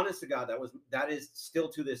 That, honest to God, that is still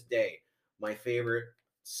to this day my favorite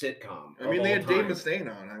sitcom. I mean, they had Dave Mustaine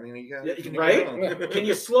on. I mean, you got right? Can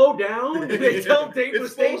you slow down? They tell Dave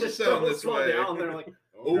Mustaine to slow down. They're like,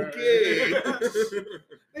 okay.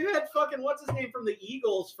 They had fucking what's his name from the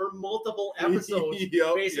Eagles for multiple episodes,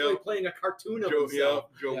 basically playing a cartoon of himself.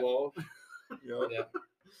 Joe Walsh.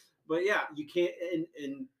 But yeah, you can't,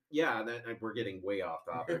 and that we're getting way off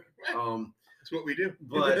topic. That's what we do.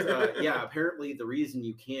 But apparently the reason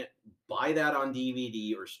you can't buy that on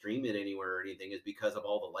DVD or stream it anywhere or anything is because of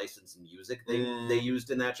all the licensed music they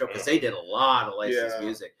used in that show, because they did a lot of licensed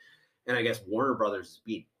music. And I guess Warner Brothers is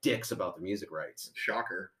being dicks about the music rights.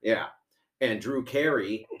 Shocker. Yeah. And Drew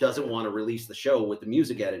Carey doesn't want to release the show with the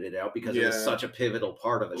music edited out because it was such a pivotal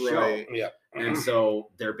part of the show. Yeah. And so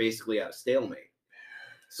they're basically at a stalemate.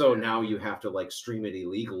 So now you have to like stream it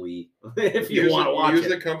illegally if you want to watch it.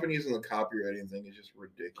 The companies and the copywriting thing is just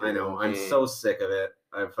ridiculous. I know. I'm so sick of it.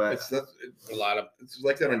 It's a lot of. It's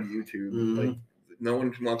like that on YouTube. Like no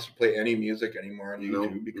one wants to play any music anymore on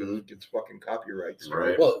YouTube because it gets fucking copyrights.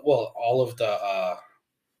 Right. Well, all of the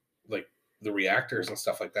like the reactors and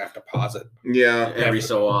stuff like that have to pause it. Yeah. Every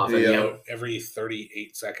so often. Every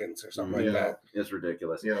 38 seconds or something like that. It's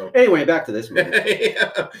ridiculous. Yeah. Anyway, back to this movie.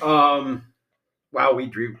 Wow,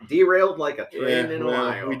 we derailed like a train in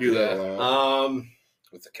Ohio. We do that a lot.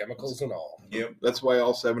 With the chemicals and all. Yep. That's why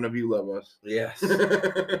all 7 of you love us. Yes.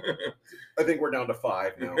 I think we're down to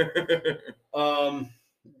 5 now.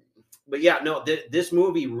 But yeah, no, this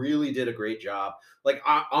movie really did a great job. Like,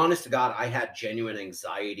 honest to God, I had genuine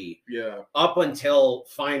anxiety. Yeah. Up until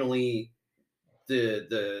finally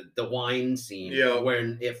the wine scene. Yeah.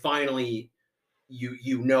 When it finally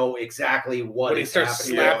you know exactly what he is starts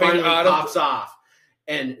happening. slapping Finally out pops off.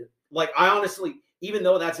 And like, I honestly, even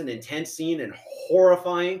though that's an intense scene and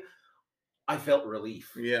horrifying, I felt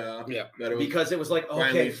relief. Yeah. Because it was like,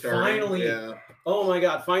 okay, finally. Oh my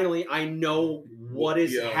God, finally, I know what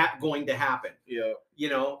is going to happen. Yeah. You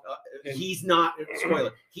know, he's not,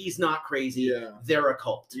 spoiler, he's not crazy. Yeah. They're a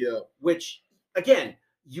cult. Yeah. Which, again,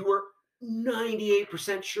 you were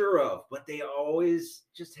 98% sure of, but they always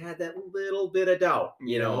just had that little bit of doubt,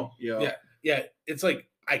 you know? Yeah. It's like,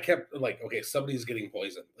 I kept like, okay, somebody's getting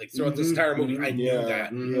poisoned. Like throughout this entire movie, I knew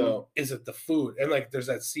that. Is it the food? And like, there's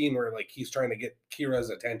that scene where like he's trying to get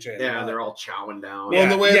Kira's attention. Yeah, and they're all chowing down. Well,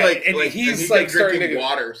 the way like he's like starting drinking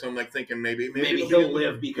water, so I'm like thinking maybe he'll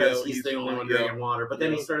live because he's the only one drinking water. But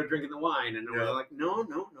then he started drinking the wine, and we're like, no.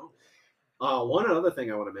 One other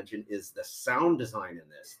thing I want to mention is the sound design in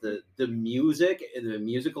this. The music and the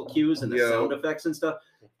musical cues and the sound effects and stuff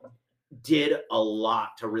did a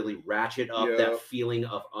lot to really ratchet up that feeling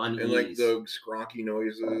of unease. And like the scronky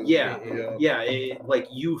noises. Like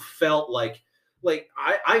you felt like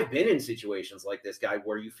I've been in situations like this guy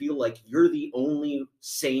where you feel like you're the only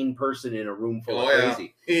sane person in a room full of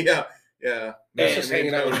crazy. That's just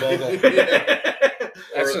hanging out with Bogle.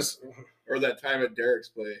 That's just... Or that time at Derek's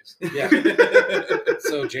place. Yeah.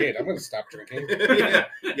 So, Jade, I'm going to stop drinking.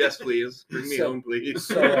 Yes, please. Bring me home, please.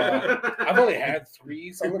 So, I've only had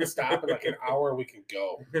 3, so I'm going to stop in like an hour. We can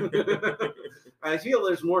go. I feel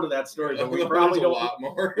there's more to that story, but we probably don't. A lot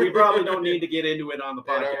more. We probably don't need to get into it on the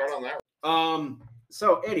podcast.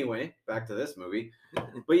 So anyway, back to this movie.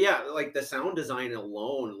 But yeah, like the sound design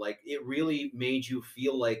alone, like it really made you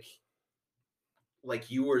feel like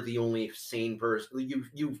you were the only sane person.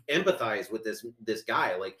 You empathize with this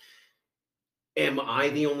guy. Like, am I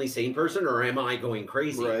the only sane person, or am I going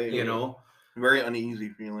crazy? Right. You know, very uneasy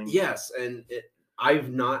feeling. Yes, and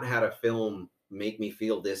I've not had a film make me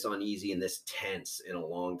feel this uneasy and this tense in a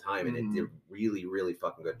long time, and it did really, really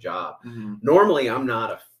fucking good job. Normally, I'm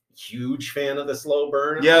not a huge fan of the slow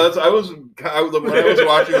burn. Yeah, when I was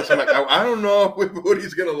watching this, I'm like, I don't know if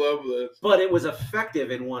Woody's gonna love this, but it was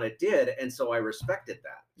effective in what it did, and so I respected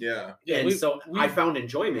that. Yeah, and so I found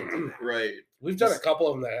enjoyment in that. Right. We've done a couple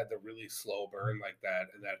of them that had the really slow burn like that,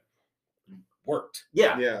 and that worked.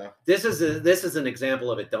 Yeah. This is an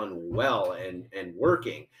example of it done well and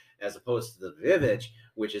working, as opposed to the Vivitch,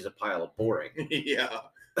 which is a pile of boring. Yeah.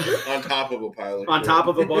 On top of a pile of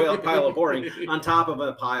pile of boring, on top of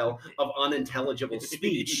a pile of unintelligible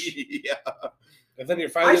speech. Yeah. And then you're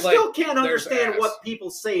finally I still can't understand what people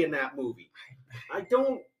say in that movie. I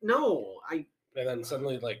don't know. And then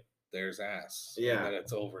suddenly, like, there's ass. Yeah. And then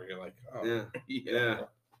it's over. You're like, oh. Yeah.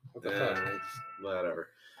 What the fuck? Whatever.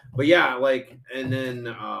 But yeah, like, and then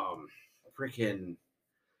freaking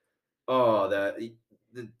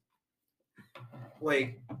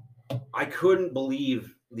like, I couldn't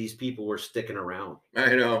believe these people were sticking around.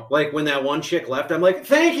 I know. Like when that one chick left, I'm like,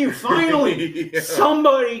 thank you, finally.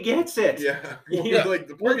 Somebody gets it. Yeah. Well, like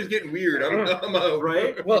the party's getting weird. I'm out.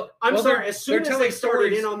 Right? Well, I'm sorry. As soon as they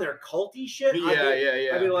started in on their culty shit,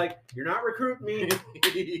 I'd be like, you're not recruiting me.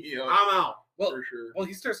 I'm out. Well, for sure. Well,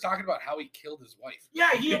 he starts talking about how he killed his wife.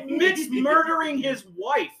 Yeah, he admits murdering his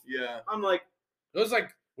wife. Yeah. I'm like, it was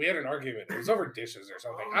like we had an argument. It was over dishes or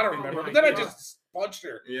something. I don't remember. But then I just punched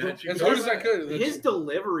her. Yeah, as hard as I could. His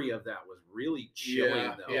delivery of that was really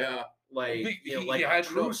chilling, though. Yeah. Like, like a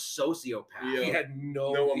true sociopath. Yeah. He had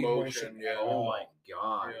no emotion. Yeah. Oh my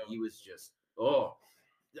God. Yeah. He was just,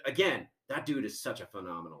 again, that dude is such a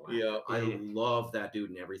phenomenal actor. Yeah. I love that dude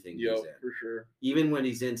and everything he's in. For sure. Even when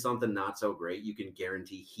he's in something not so great, you can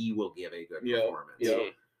guarantee he will give a good performance. Yeah.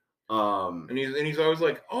 And he's always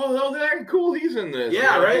like, oh, that cool, he's in this.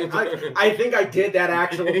 Yeah, right. I think I did that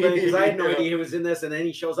actual thing because I had no idea he was in this, and then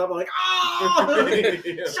he shows up. I'm like,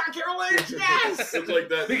 Sean Carroll Lynch, yes. It's like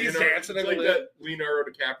that. He's dancing. It's like that Leonardo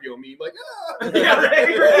DiCaprio meme, like, yeah, right.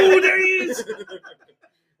 Oh, there he is.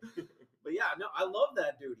 But yeah, no, I love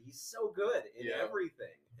that dude. He's so good in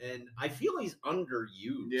everything, and I feel he's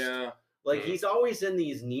underused. Yeah. Like he's always in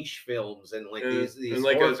these niche films and like these and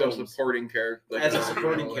like as a supporting character, like as a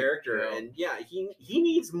supporting character, and he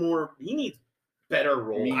needs more. He needs better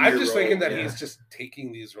roles. I'm just thinking that he's just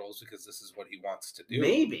taking these roles because this is what he wants to do.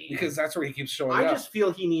 Maybe because that's where he keeps showing up. I just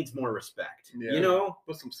feel he needs more respect. Yeah. You know,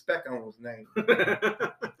 put some spec on his name.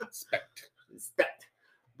 Respect.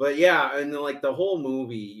 But yeah, and then, like the whole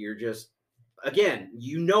movie, you're just. Again,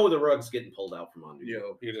 the rug's getting pulled out from under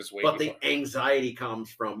you. You're just waiting. But the anxiety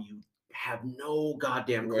comes from you have no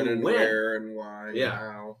goddamn clue when and where and why. Yeah.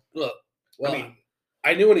 How. Well, I mean,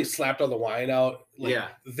 I knew when he slapped all the wine out. Like,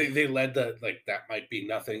 they led the that might be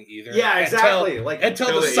nothing either. Yeah, exactly.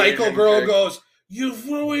 Until the psycho girl goes, "You've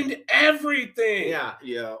ruined everything." Yeah,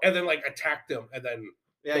 yeah. And then attacked him, and then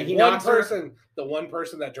the one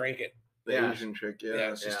person that drank it, the Asian chick.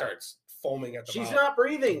 Yeah, she starts foaming at the mouth. She's not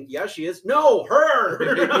breathing. Yeah, she is. No, her.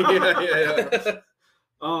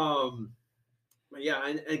 Yeah.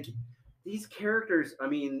 And these characters, I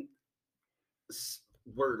mean,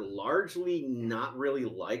 were largely not really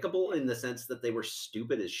likable in the sense that they were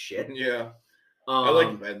stupid as shit. Yeah. I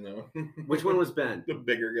like Ben though. Which one was Ben? The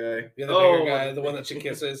bigger guy. Yeah, the bigger guy, the one that she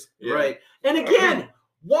kisses. Yeah. Right. And again,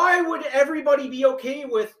 why would everybody be okay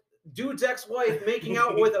with dude's ex-wife making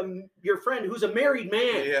out with your friend who's a married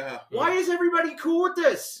man? Yeah. Why is everybody cool with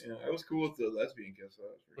this? Yeah, I was cool with the lesbian kiss.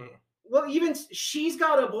 Well, even she's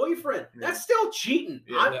got a boyfriend. Yeah. That's still cheating.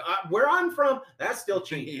 Yeah. Where I'm from, that's still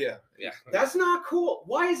cheating. Yeah. Yeah. That's not cool.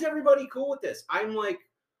 Why is everybody cool with this? I'm like,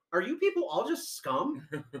 are you people all just scum?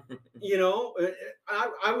 You know,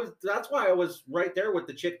 I was. That's why I was right there with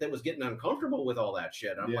the chick that was getting uncomfortable with all that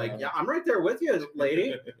shit. I'm like, yeah, I'm right there with you,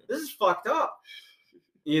 lady. This is fucked up.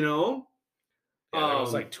 You know. Yeah, there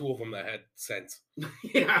was like 2 of them that had sense.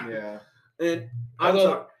 Yeah. Yeah. And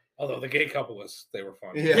although the gay couple they were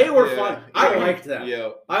fun. Yeah. they were fun. I liked them. Yeah.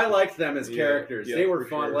 I liked them as Yeah. characters. Yeah, They were for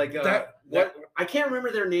fun. sure. Like I can't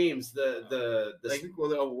remember their names. The I think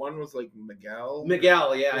one was like Miguel.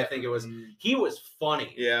 Miguel. Yeah, I think it was. He was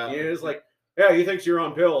funny. Yeah. He was like, yeah, he thinks you're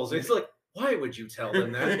on pills. It's like, why would you tell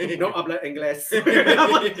them that? No habla inglés.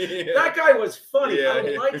 Like, that guy was funny. Yeah.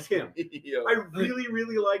 I liked him. Yeah. I really,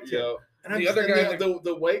 really liked him. Yeah. And The other guy,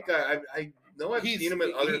 the white guy, I know I've seen him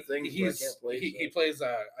in other things. But I can't place he it. plays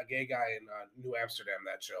a gay guy in New Amsterdam.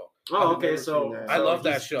 That show. Oh, I've okay. never So seen that. I love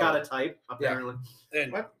that he's show. Got a type apparently.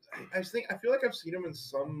 And I feel like I've seen him in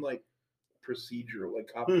some like procedural, like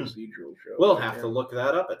cop procedural show. We'll have to look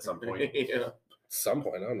that up at some point. Yeah. at some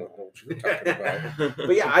point, I don't know what you're talking about.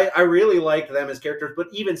 But yeah, I really liked them as characters. But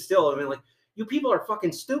even still, I mean, like, you people are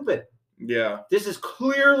fucking stupid. Yeah. This is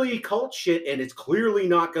clearly cult shit, and it's clearly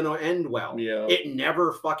not going to end well. Yeah. It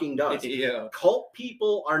never fucking does. Yeah. Cult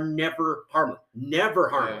people are never harmless. Never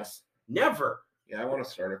harmless. Never. Yeah, I want to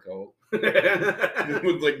start a cult Well,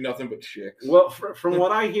 with like nothing but chicks. from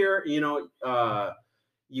what I hear, you know,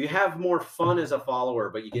 you have more fun as a follower,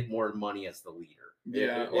 but you get more money as the leader.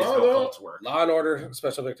 Yeah. Is how cults work. Law and Order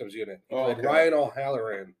Special Victims Unit. He played Okay. Ryan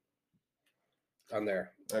O'Halloran on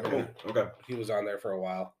there. Okay. Okay. He was on there for a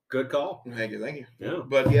while. Good call. Thank you. Yeah.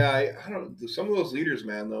 But yeah, I don't. Some of those leaders,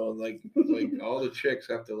 man, though, like all the chicks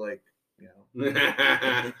have to like, you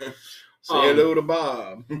know, say hello to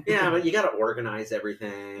Bob. Yeah, but you got to organize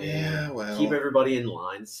everything. Yeah, well, Keep everybody in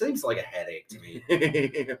line. Seems like a headache to me.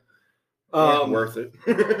 Worth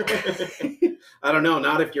it. I don't know.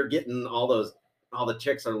 Not if you're getting all the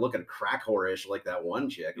chicks are looking crack whorish like that one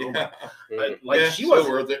chick. Oh my, she still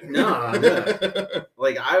wasn't worth it. No,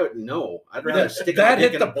 like I would no. I'd rather stick that my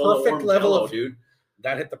dick hit in the a bowl of perfect warm level Jell-O, of dude.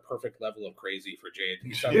 That hit the perfect level of crazy for Jade.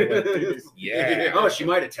 He suddenly went, yeah. Oh, she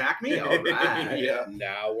might attack me. All right. Yeah.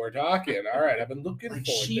 Now we're talking. All right. I've been looking Like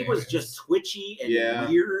for she this. was just twitchy and Yeah.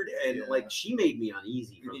 weird, and Yeah. like she made me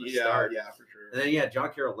uneasy from the Yeah, start. yeah, for sure. And then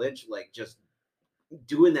John Carroll Lynch like just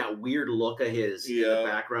doing that weird look of his in the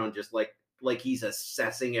background, just like he's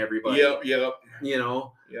assessing everybody. Yep. You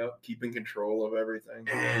know. Yep. Keeping control of everything.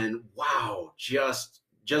 And wow, just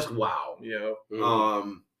wow. Yep.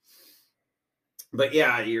 But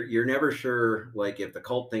yeah, you're never sure like if the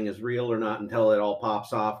cult thing is real or not until it all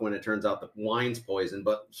pops off when it turns out the wine's poison.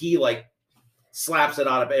 But he like slaps it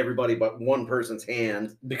out of everybody but one person's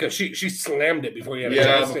hand because she slammed it before he had a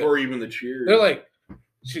chance. Before even the cheers. They're like,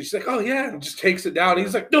 she's like, oh yeah, and just takes it down.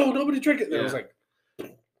 He's like, no, nobody drink it. And I was like,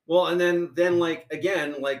 well, and then like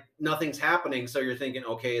again, like nothing's happening, so you're thinking,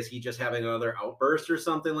 okay, is he just having another outburst or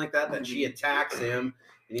something like that? Then she attacks him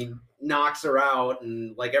and he knocks her out,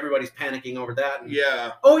 and like everybody's panicking over that.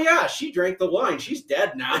 And, oh yeah, she drank the wine. She's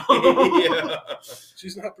dead now. Yeah.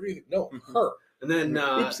 She's not breathing. No, her. And then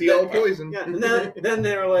oopsie, all poison. Yeah, and then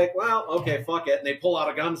they're like, well, okay, fuck it, and they pull out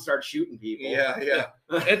a gun and start shooting people. Yeah.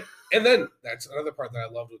 And then that's another part that I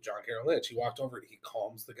loved with John Carroll Lynch. He walked over and he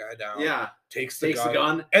calms the guy down. Yeah. Takes the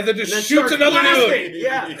gun, and and then then shoots another blasting. dude.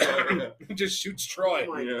 Yeah. Just shoots Troy.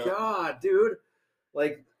 Oh my god, dude!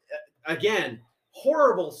 Like again,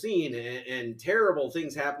 horrible scene and terrible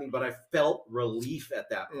things happening, but I felt relief at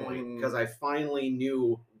that point because I finally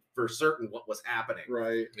knew for certain what was happening.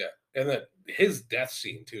 Right. Yeah. And then his death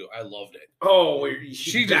scene too. I loved it. Oh, where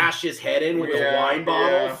she dashed his head in with the wine bottle.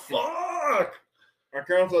 Yeah. Fuck. I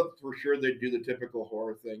kind of thought for sure they'd do the typical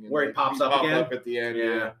horror thing, and Where he pops up again? at the end.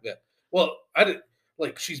 Yeah. Well, I did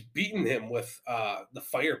like she's beating him with the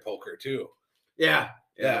fire poker too. Yeah.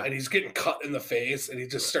 And he's getting cut in the face, and he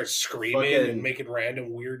just starts screaming and making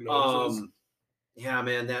random weird noises. Yeah,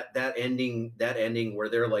 man, that ending where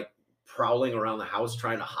they're like prowling around the house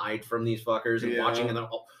trying to hide from these fuckers and watching them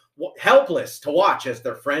helpless to watch as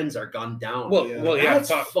their friends are gunned down.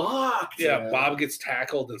 That's fucked. Yeah, Bob gets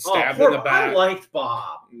tackled and stabbed in the back. I liked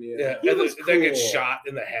Bob. Yeah, he and was then cool. gets shot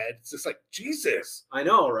in the head. It's just like Jesus. I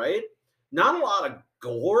know, right? Not a lot of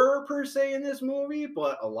gore per se in this movie,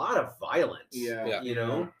 but a lot of violence. Yeah. You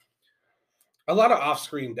know, a lot of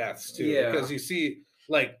off-screen deaths too. Yeah. Because you see,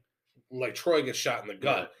 like Troy gets shot in the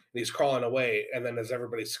gut, and he's crawling away, and then as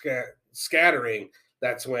everybody's scattering,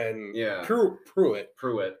 That's when Yeah. Pruitt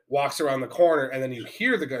Pruitt. walks around the corner, and then you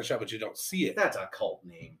hear the gunshot, but you don't see it. That's a cult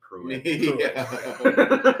name, Pruitt.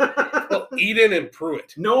 Well, Eden and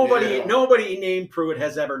Pruitt. Nobody named Pruitt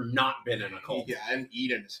has ever not been in a cult. Yeah, and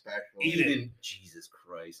Eden especially. Eden. Jesus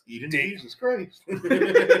Christ. Jesus Christ.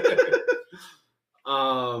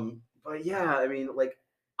 But yeah, I mean, like,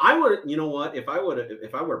 I would, you know what? If I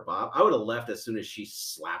were Bob, I would have left as soon as she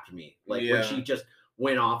slapped me. Like when she just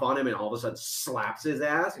went off on him and all of a sudden slaps his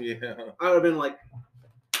ass. Yeah. I would have been like,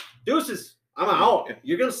 deuces, I'm out.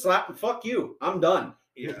 You're gonna slap me. Fuck you. I'm done.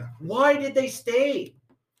 Yeah. Why did they stay?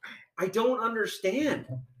 I don't understand.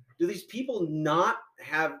 Do these people not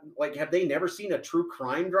have they never seen a true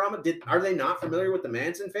crime drama? Are they not familiar with the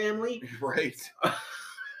Manson family? Right.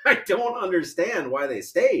 I don't understand why they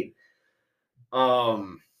stayed.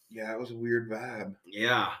 Yeah, it was a weird vibe.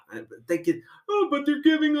 Yeah. Thinking, but they're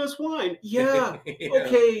giving us wine. Yeah.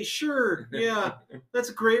 Okay, sure. Yeah. That's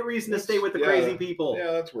a great reason to stay with the crazy people.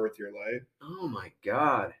 Yeah, that's worth your life. Oh my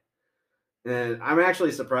God. And I'm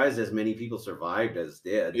actually surprised as many people survived as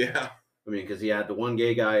did. Yeah. I mean, because he had the one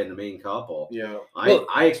gay guy and the main couple. Yeah.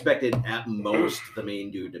 I expected at most the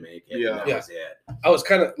main dude to make it. Yeah. And that was it. I was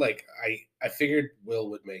kind of like, I figured Will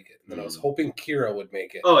would make it. And then I was hoping Kira would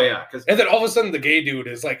make it. Oh, yeah. And then all of a sudden the gay dude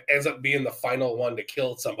is like, ends up being the final one to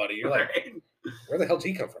kill somebody. You're like, where the hell did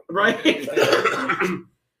he come from? Right.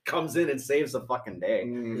 Comes in and saves the fucking day.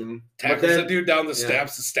 Mm-hmm. Tackles the dude down the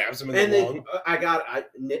steps and stabs him in the lung. I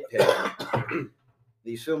nitpick.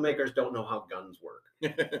 These filmmakers don't know how guns work.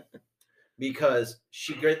 Because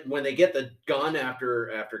when they get the gun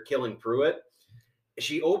after killing Pruitt,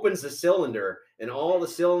 she opens the cylinder and all the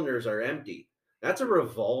cylinders are empty. That's a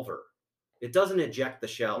revolver. It doesn't eject the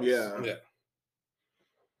shells. Yeah.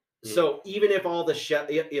 So even if all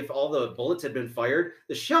the bullets had been fired,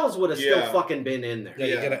 the shells would have still fucking been in there. Yeah,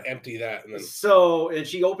 you gotta empty that. And then... and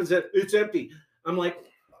she opens it, it's empty. I'm like,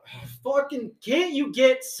 fucking, can't you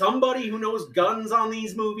get somebody who knows guns on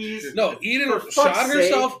these movies? No, Eden shot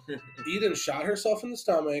herself. Eden shot herself in the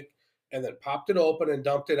stomach and then popped it open and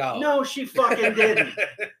dumped it out. No, she fucking didn't.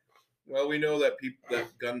 Well, we know that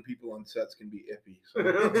gun people on sets can be iffy. So.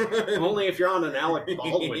 Only if you're on an Alec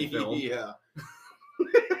Baldwin film. Yeah.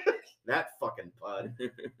 That fucking pud.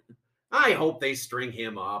 I hope they string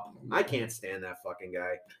him up. I can't stand that fucking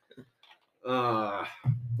guy.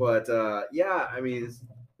 Yeah, I mean,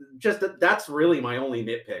 just that's really my only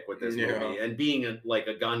nitpick with this movie. And being a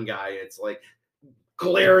gun guy, it's like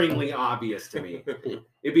glaringly obvious to me.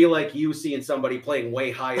 It'd be like you seeing somebody playing way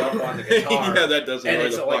high up on the guitar. Yeah, that does annoy and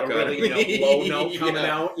it's the like fuck a out really of me. low note coming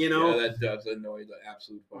out, you know? Yeah, that does annoy the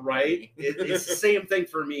absolute fuck right? out of me. It's the same thing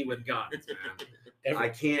for me with guns, man. I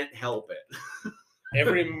can't help it.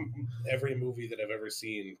 Every movie that I've ever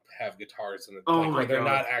seen have guitars in it. Oh like, my they're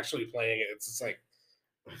God. not actually playing it. It's just like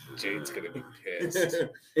Jade's gonna be pissed.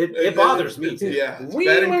 It bothers me too. Yeah, it's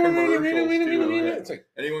bad in commercials too. It's like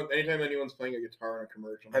anytime anyone's playing a guitar in a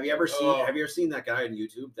commercial. Have you ever seen that guy on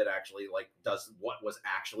YouTube that actually does what was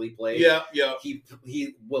actually played? Yeah. He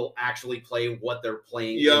will actually play what they're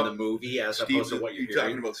playing in the movie as opposed to what you're hearing.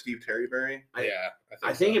 Talking about Steve Terryberry?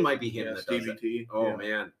 I think it might be him that does Stevie it. T. Oh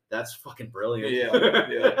man, that's fucking brilliant. Yeah.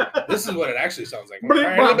 This is what it actually sounds like. Well,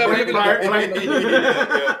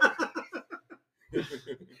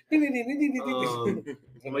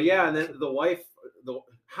 yeah, and then the wife.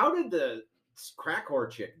 How did the crack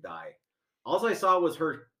whore chick die? All I saw was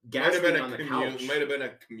her gasping on the couch. Might have been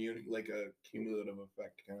a cumulative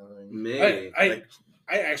effect kind of thing. Maybe. I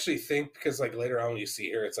actually think because later on when you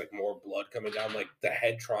see her, it's more blood coming down. Like the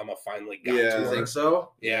head trauma finally got to her. You think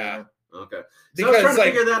so? Yeah. Okay. Because I was trying to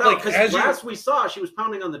figure that out because last we saw she was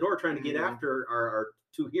pounding on the door trying to get after our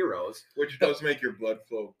two heroes, which does make your blood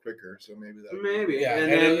flow quicker. So maybe that. Yeah.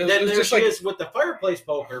 And then there she is with the fireplace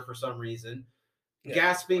poker for some reason,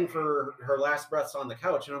 gasping for her last breaths on the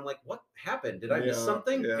couch, and I'm like, what happened? Did I miss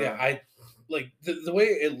something? Yeah. I the way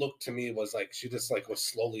it looked to me was she just was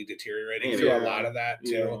slowly deteriorating through a lot of that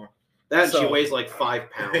too. Yeah. She weighs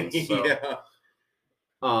 5 pounds. So.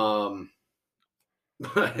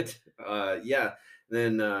 But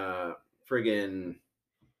then friggin'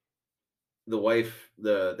 the wife,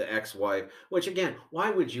 the ex-wife, which again, why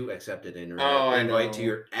would you accept an invite to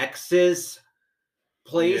your ex's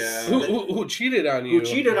place? Yeah. Who cheated on you? Who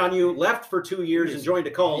cheated on you, left for 2 years and joined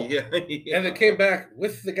a cult. Yeah. And then came back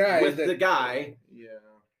with the guy.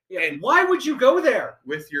 Yeah. And why would you go there?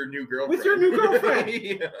 With your new girlfriend.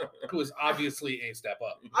 Who was obviously a step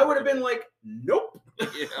up. I would have been like, nope.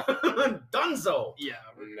 Dunzo. Yeah.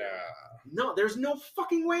 No, there's no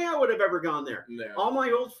fucking way I would have ever gone there. No. All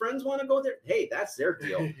my old friends want to go there. Hey, that's their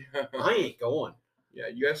deal. I ain't going. Yeah,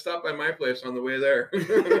 you guys stop by my place on the way there.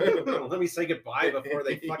 Let me say goodbye before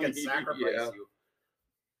they fucking sacrifice Yeah. you.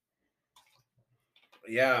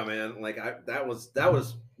 Yeah, man. Like that was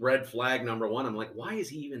red flag number one. I'm like, why is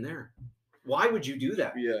he even there? Why would you do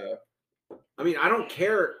that? Yeah. I mean, I don't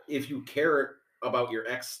care if you care about your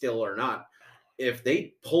ex still or not. If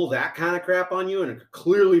they pull that kind of crap on you and are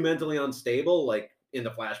clearly mentally unstable, like in the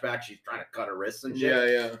flashback, she's trying to cut her wrists and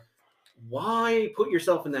shit. Yeah. Why put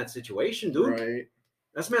yourself in that situation, dude? Right.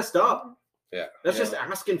 That's messed up. Yeah. That's just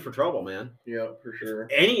asking for trouble, man. Yeah, for sure.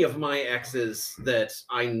 Any of my exes that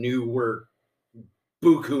I knew were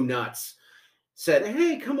buku nuts said,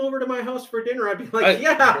 hey, come over to my house for dinner, I'd be like,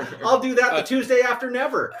 yeah, I'll do that the Tuesday after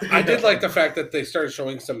never. I did like the fact that they started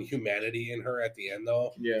showing some humanity in her at the end,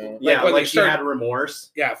 though. Yeah. Yeah, when like they she started- had remorse.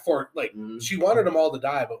 Yeah, for like Mhm. she wanted them all to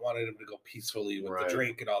die, but wanted them to go peacefully with Right. the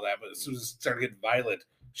drink and all that. But as soon as it started getting violent,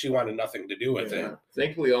 she wanted nothing to do with it.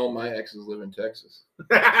 Thankfully, all my exes live in Texas.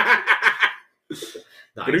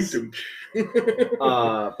 Nice.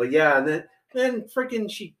 But yeah, and then freaking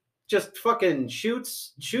she just fucking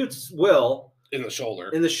shoots Will In the shoulder.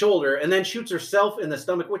 in the shoulder and then shoots herself in the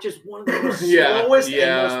stomach, which is one of the most Yeah, slowest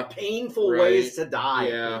yeah. and most painful Right. ways to die.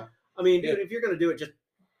 Yeah. I mean, dude, if you're gonna do it, just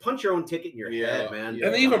punch your own ticket in your Yeah, head, man. yeah.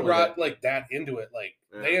 And they Done even with brought it. like that into it. Like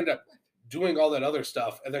Yeah. they end up doing all that other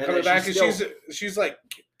stuff, and then And coming then back, she's and still- she's like,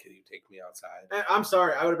 "Can you take me outside?" I'm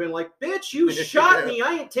sorry, I would have been like, bitch, you shot me.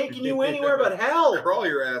 I ain't taking you anywhere but hell. Crawl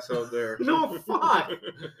your ass out there. No, fuck.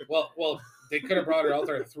 Well, they could have brought her out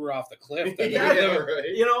there and threw her off the cliff. Then. Yeah, Yeah, right.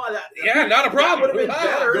 You know, Yeah, not a problem. That would have been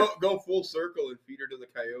Ah. better. Go full circle and feed her to the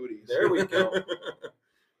coyotes. There we go.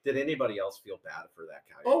 Did anybody else feel bad for that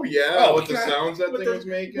coyote? Oh yeah, Oh, with the yeah. sounds that With thing the was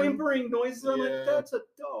making. whimpering noises. I'm Yeah. like, that's a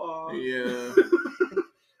dog. Yeah.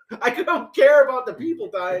 I don't care about the people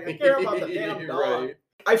dying. I care about the damn dog. Right.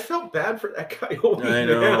 I felt bad for that coyote. I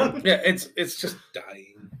know. Man. Yeah, it's just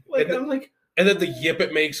dying. Like, And I'm like, And then the yip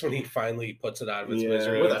it makes when he finally puts it out of its Yeah.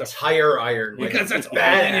 misery. with with a the- tire iron. Like, because that's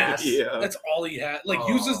badass. all he Yeah. That's all he had. Like Oh.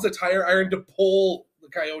 uses the tire iron to pull the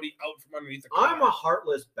coyote out from underneath the car. I'm a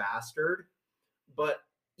heartless bastard, but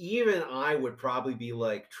even I would probably be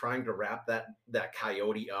like trying to wrap that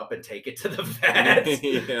coyote up and take it to the vet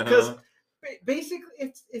because basically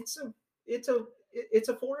it's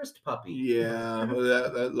a forest puppy. Yeah, well,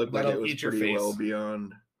 that looked like That'll it was eat your pretty face. well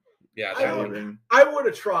beyond Yeah, I that don't- would. saving. I would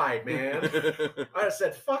have tried, man. I have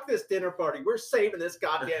said, "Fuck this dinner party. We're saving this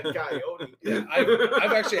goddamn coyote." Yeah,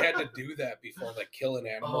 I've actually had to do that before, like kill an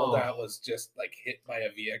animal Oh. that was just like hit by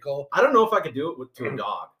a vehicle. I don't know if I could do it to a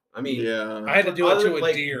dog. I mean, Yeah, I had to do it other- to a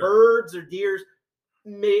like deer. birds or deers.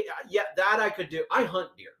 Yeah, that I could do. I hunt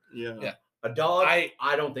deer. yeah. A dog, I-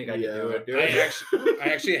 I don't think I could do Yeah. it, dude. I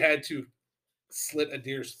actually had to slit a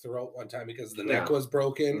deer's throat one time because the neck Yeah. was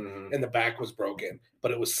broken Mhm. and the back was broken, but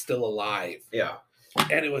it was still alive. Yeah,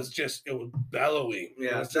 And it was bellowing. It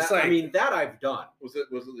yeah. was just that- like I mean, that I've done. Was it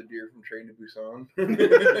the deer from Train to Busan?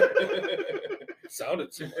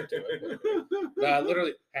 sounded similar to it.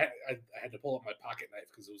 Literally, I had to pull up my pocket knife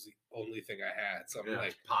because it was the only thing I had. So I'm Yeah,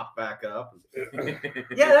 like, pop back up.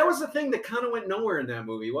 Yeah, that was the thing that kind of went nowhere in that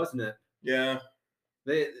movie, wasn't it? Yeah.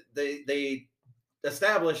 They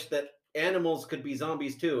established that animals could be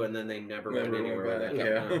zombies too, and then they never went anywhere with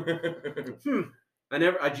that. Yeah.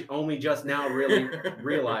 I only just now really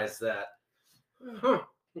realized that. Huh.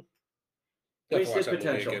 have to watch Wasted that movie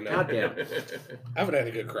potential. again. Goddamn. I haven't had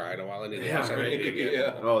a good cry in a while. I need to Yeah, watch that right. movie again.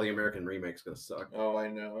 Yeah. Oh, the American remake's gonna suck. Oh, I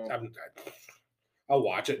know. I'll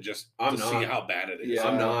watch it just I'm to not. see how bad it is. Yeah.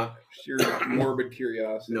 I'm not. Sheer morbid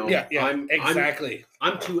curiosity. No. Yeah, I'm- exactly.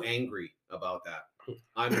 I'm too angry about that.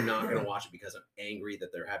 I'm not gonna watch it because I'm angry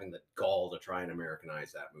that they're having the gall to try and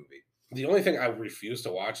Americanize that movie. The only thing I refuse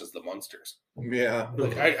to watch is the Munsters. Yeah.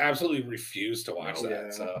 Like I absolutely refuse to watch No, that.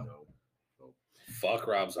 yeah. So No. fuck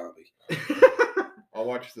Rob Zombie. I'll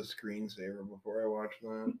watch the screensaver before I watch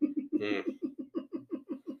that. Mm.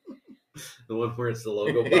 The one where it's the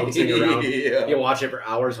logo bouncing around. Yeah. You watch it for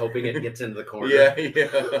hours hoping it gets into the corner. Yeah. Did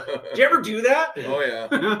you ever do that? Oh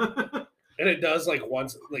yeah. And it does like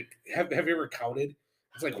once. Like have you ever counted?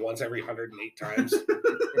 It's like once every 108 times.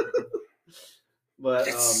 But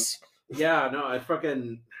Yes. yeah, no,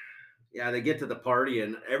 they get to the party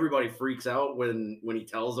and everybody freaks out when he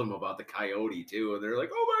tells them about the coyote too, and they're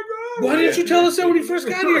like, "Oh my god, Why didn't you tell us that when you first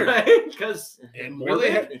got here? Right? Because And Really?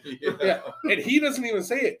 yeah, and he doesn't even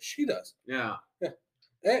say it. She does. yeah,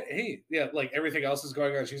 Hey, yeah, like everything else is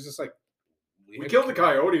going on. She's just like, We killed the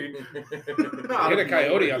coyote. We hit a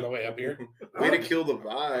coyote on the way up here. Way to kill the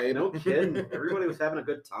vibe. No kidding. Everybody was having a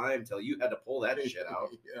good time until you had to pull that shit out.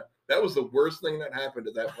 Yeah, that was the worst thing that happened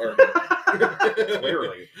at that party.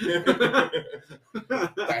 Clearly.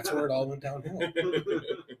 That's where it all went downhill.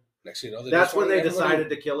 Next thing you know, that's when they decided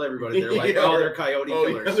to kill everybody. They're like, Yeah. oh, they're coyote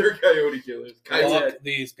killers. Yeah, they're coyote killers. Fuck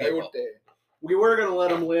these people. Coyote. We were going to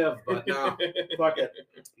let them live, but no. Fuck it.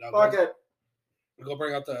 No, Fuck it. Go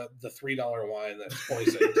bring out the $3 wine that's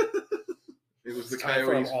poisoned. It was the It's time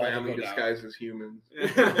for coyote's them all to family go down. disguised as humans.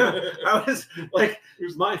 I was like, It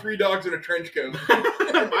was my 3 dogs in a trench coat.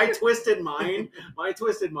 my twisted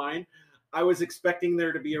mind. I was expecting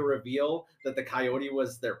there to be a reveal that the coyote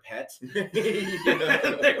was their pet.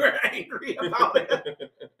 They were angry about it.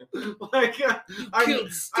 Like, I'm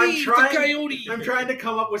trying to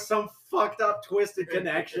come up with some fucked up, twisted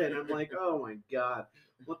connection. I'm like, oh my god,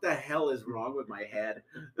 what the hell is wrong with my head?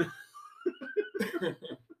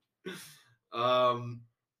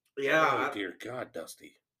 Yeah. Oh dear God,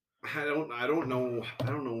 Dusty. I don't know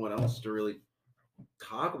what else to really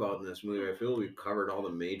talk about in this movie. I feel we've covered all the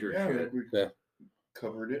major shit. We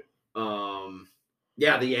covered it.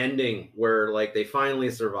 Yeah, the ending where like they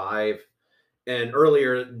finally survive, and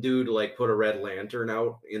earlier dude like put a red lantern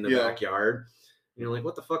out in the backyard. And you're like,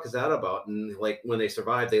 what the fuck is that about? And like when they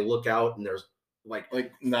survive, they look out and there's like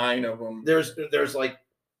 9 of them. There's like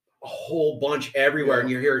a whole bunch everywhere, and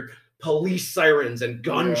you hear police sirens and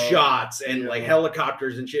gunshots and like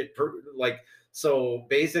helicopters and shit. So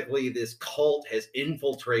basically, this cult has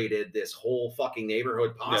infiltrated this whole fucking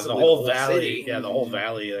neighborhood, possibly the whole valley. City. Yeah, the whole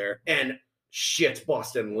valley there. And shit's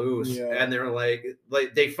busting loose. Yeah. And they're like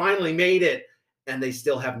they finally made it, and they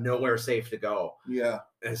still have nowhere safe to go. Yeah.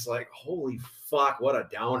 And it's like, holy fuck, what a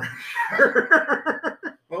downer.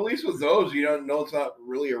 Well, at least with those, you don't know it's not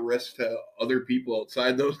really a risk to other people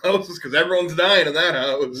outside those houses because everyone's dying in that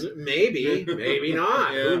house. Maybe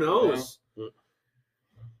not. Yeah, Who knows? Yeah.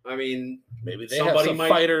 I mean, maybe they have some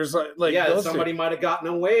fighters like somebody might have gotten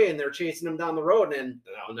away and they're chasing them down the road, and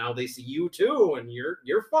now they see you too, and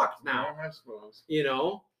you're fucked now. I suppose. You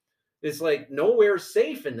know, it's like nowhere's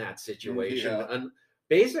safe in that situation. Yeah. And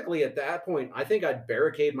basically, at that point, I think I'd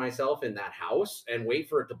barricade myself in that house and wait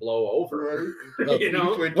for it to blow over. Right. You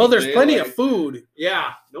know? Well, there's plenty of food.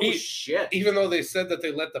 Yeah, shit. Even though they said that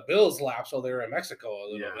they let the Bills lapse while they were in Mexico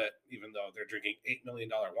a little bit, even though they're drinking $8 million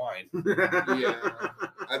wine. Yeah,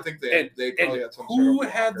 I think they probably had some. Who sort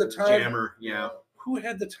of had the time? Jammer, yeah. Who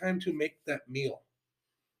had the time to make that meal?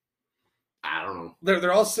 I don't know.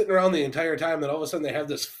 They're all sitting around the entire time, then all of a sudden they have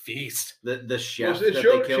this feast. The chef. Well, that she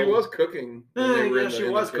they killed, was cooking. She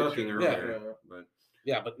was cooking earlier. But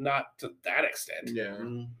but not to that extent. Yeah.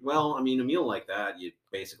 Well, I mean, a meal like that, you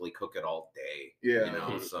basically cook it all day. Yeah. You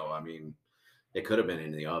know, so I mean, it could have been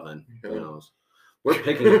in the oven. Who knows? We're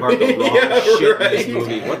picking apart the wrong shit in this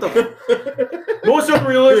movie. What the most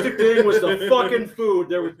unrealistic thing was the fucking food.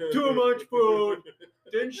 There was too much food.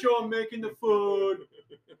 Didn't show them making the food.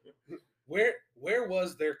 Where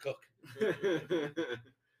was their cook?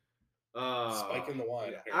 Spiking the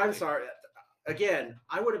wine. Yeah. I'm sorry. Again,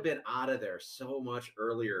 I would have been out of there so much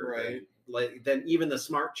earlier than even the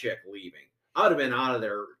smart chick leaving. I would have been out of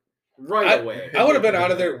there away. I would have been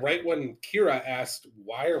out of there right when Kira asked,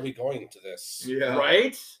 "Why are we going to this?" Yeah.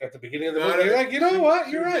 Right? At the beginning of the movie, you're like, you know what?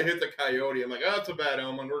 You're right. Hit the coyote. I'm like, oh, it's a bad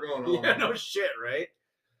omen. We're going home. Yeah, no shit, right?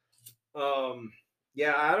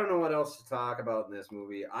 Yeah, I don't know what else to talk about in this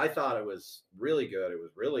movie. I thought it was really good. It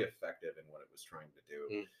was really effective in what it was trying to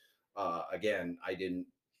do. Again,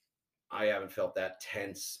 I haven't felt that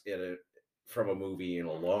tense from a movie in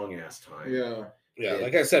a long ass time. Yeah,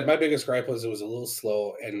 like I said, my biggest gripe was it was a little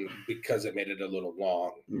slow, and because it made it a little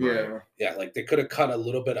long. Yeah, like they could have cut a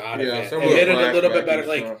little bit out of it and made it a little bit better.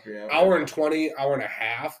 Like hour and 20, hour and a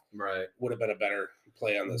half, would have been a better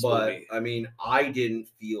play on this movie. I mean, I didn't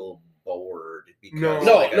feel bored because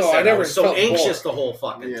I never was so anxious the whole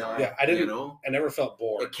fucking time. Yeah, I didn't. You know, I never felt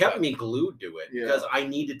bored. It kept me glued to it because I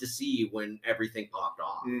needed to see when everything popped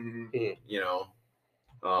off. You know,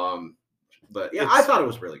 but yeah, I thought it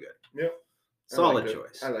was really good. Yep. Solid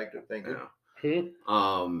choice. I liked it. Thank you.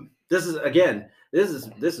 This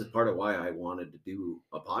is part of why I wanted to do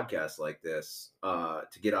a podcast like this,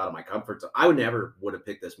 to get out of my comfort zone. I would have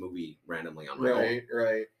picked this movie randomly on my own.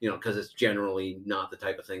 Right. You know, because it's generally not the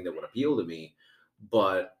type of thing that would appeal to me.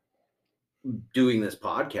 But doing this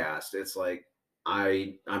podcast, it's like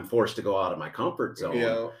I'm forced to go out of my comfort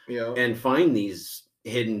zone. And find these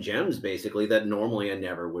hidden gems basically that normally I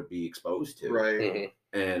never would be exposed to. Right.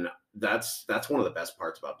 And that's one of the best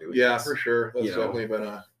parts about doing this. Yeah, for sure. That's definitely been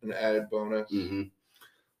an added bonus.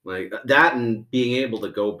 Like that, and being able to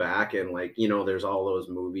go back and like, there's all those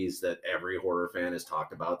movies that every horror fan has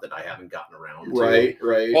talked about that I haven't gotten around to. Right.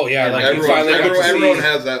 Oh yeah, And like everyone- you finally got to everyone see.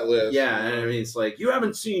 has that list. Yeah, and I mean, it's like, you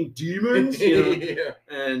haven't seen Demons? Yeah.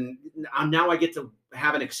 And now I get to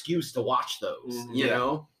have an excuse to watch those, you Yeah.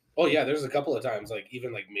 know? Oh yeah, there's a couple of times like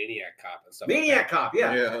even like Maniac Cop and stuff. Maniac like that. Cop,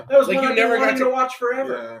 yeah. Yeah. That was Like, one you I've been never got wanting to to- watch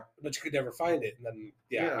forever. Yeah. But you could never find it, and then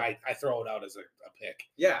Yeah. I throw it out as a pick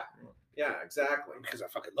Yeah, exactly. because I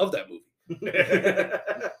fucking love that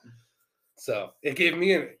movie. So it gave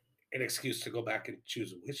me an excuse to go back and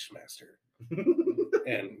choose Wishmaster.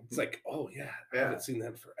 And it's like, oh yeah, I Yeah. haven't seen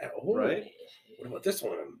that for oh, Right? What about this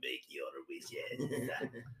one? Make your wishes.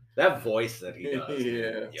 That voice that he does.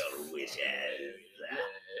 Yeah. Your wishes.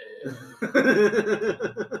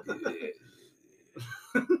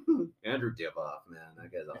 Andrew Divoff, man,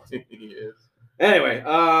 that guy's awesome. Yes. Anyway,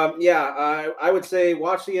 I would say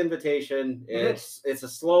watch The Invitation. It's a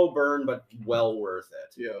slow burn, but well worth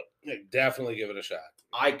it. Yeah. Yeah, definitely give it a shot.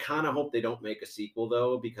 I kind of hope they don't make a sequel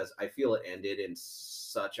though, because I feel it ended in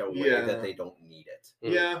such a way Yeah. that they don't need it.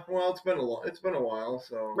 Yeah. Well, it's been a while,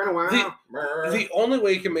 so. Been a while. The only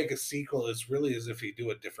way you can make a sequel is if you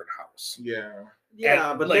do a different house. Yeah.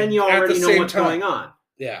 Yeah, at, but like, then you at the already know same what's time. going on.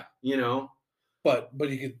 Yeah. You know. But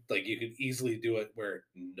you could easily do it where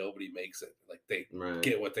nobody makes it. Like they Right.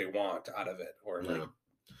 get what they want out of it, or like Yeah.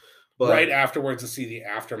 But right afterwards to see the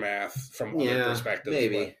aftermath from other yeah, perspectives.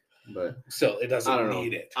 maybe. But But still, it I doesn't don't know.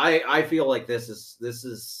 need it. I feel like this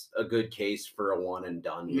is a good case for a one and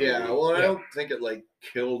done. Movie. Yeah. Well, I Yeah. don't think it like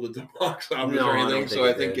killed at the box office No, or I don't anything. think So it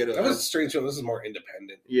I think did. it. That was a strange film. This is more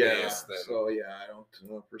independent. Yeah. based than- So yeah, I don't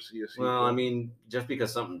foresee a sequel. Well, I mean, just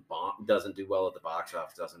because something doesn't do well at the box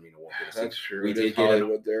office doesn't mean it won't get a sequel. that's true. We It did is get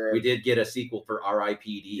Hollywood there. We did get a sequel for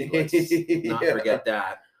R.I.P.D. Let's not Yeah. forget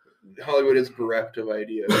that. Hollywood is bereft of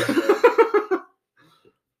ideas.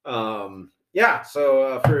 Yeah.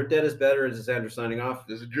 So for Dead is Better, this is Andrew signing off.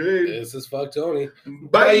 This is Jade. This is Fuck Tony.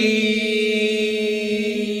 Bye.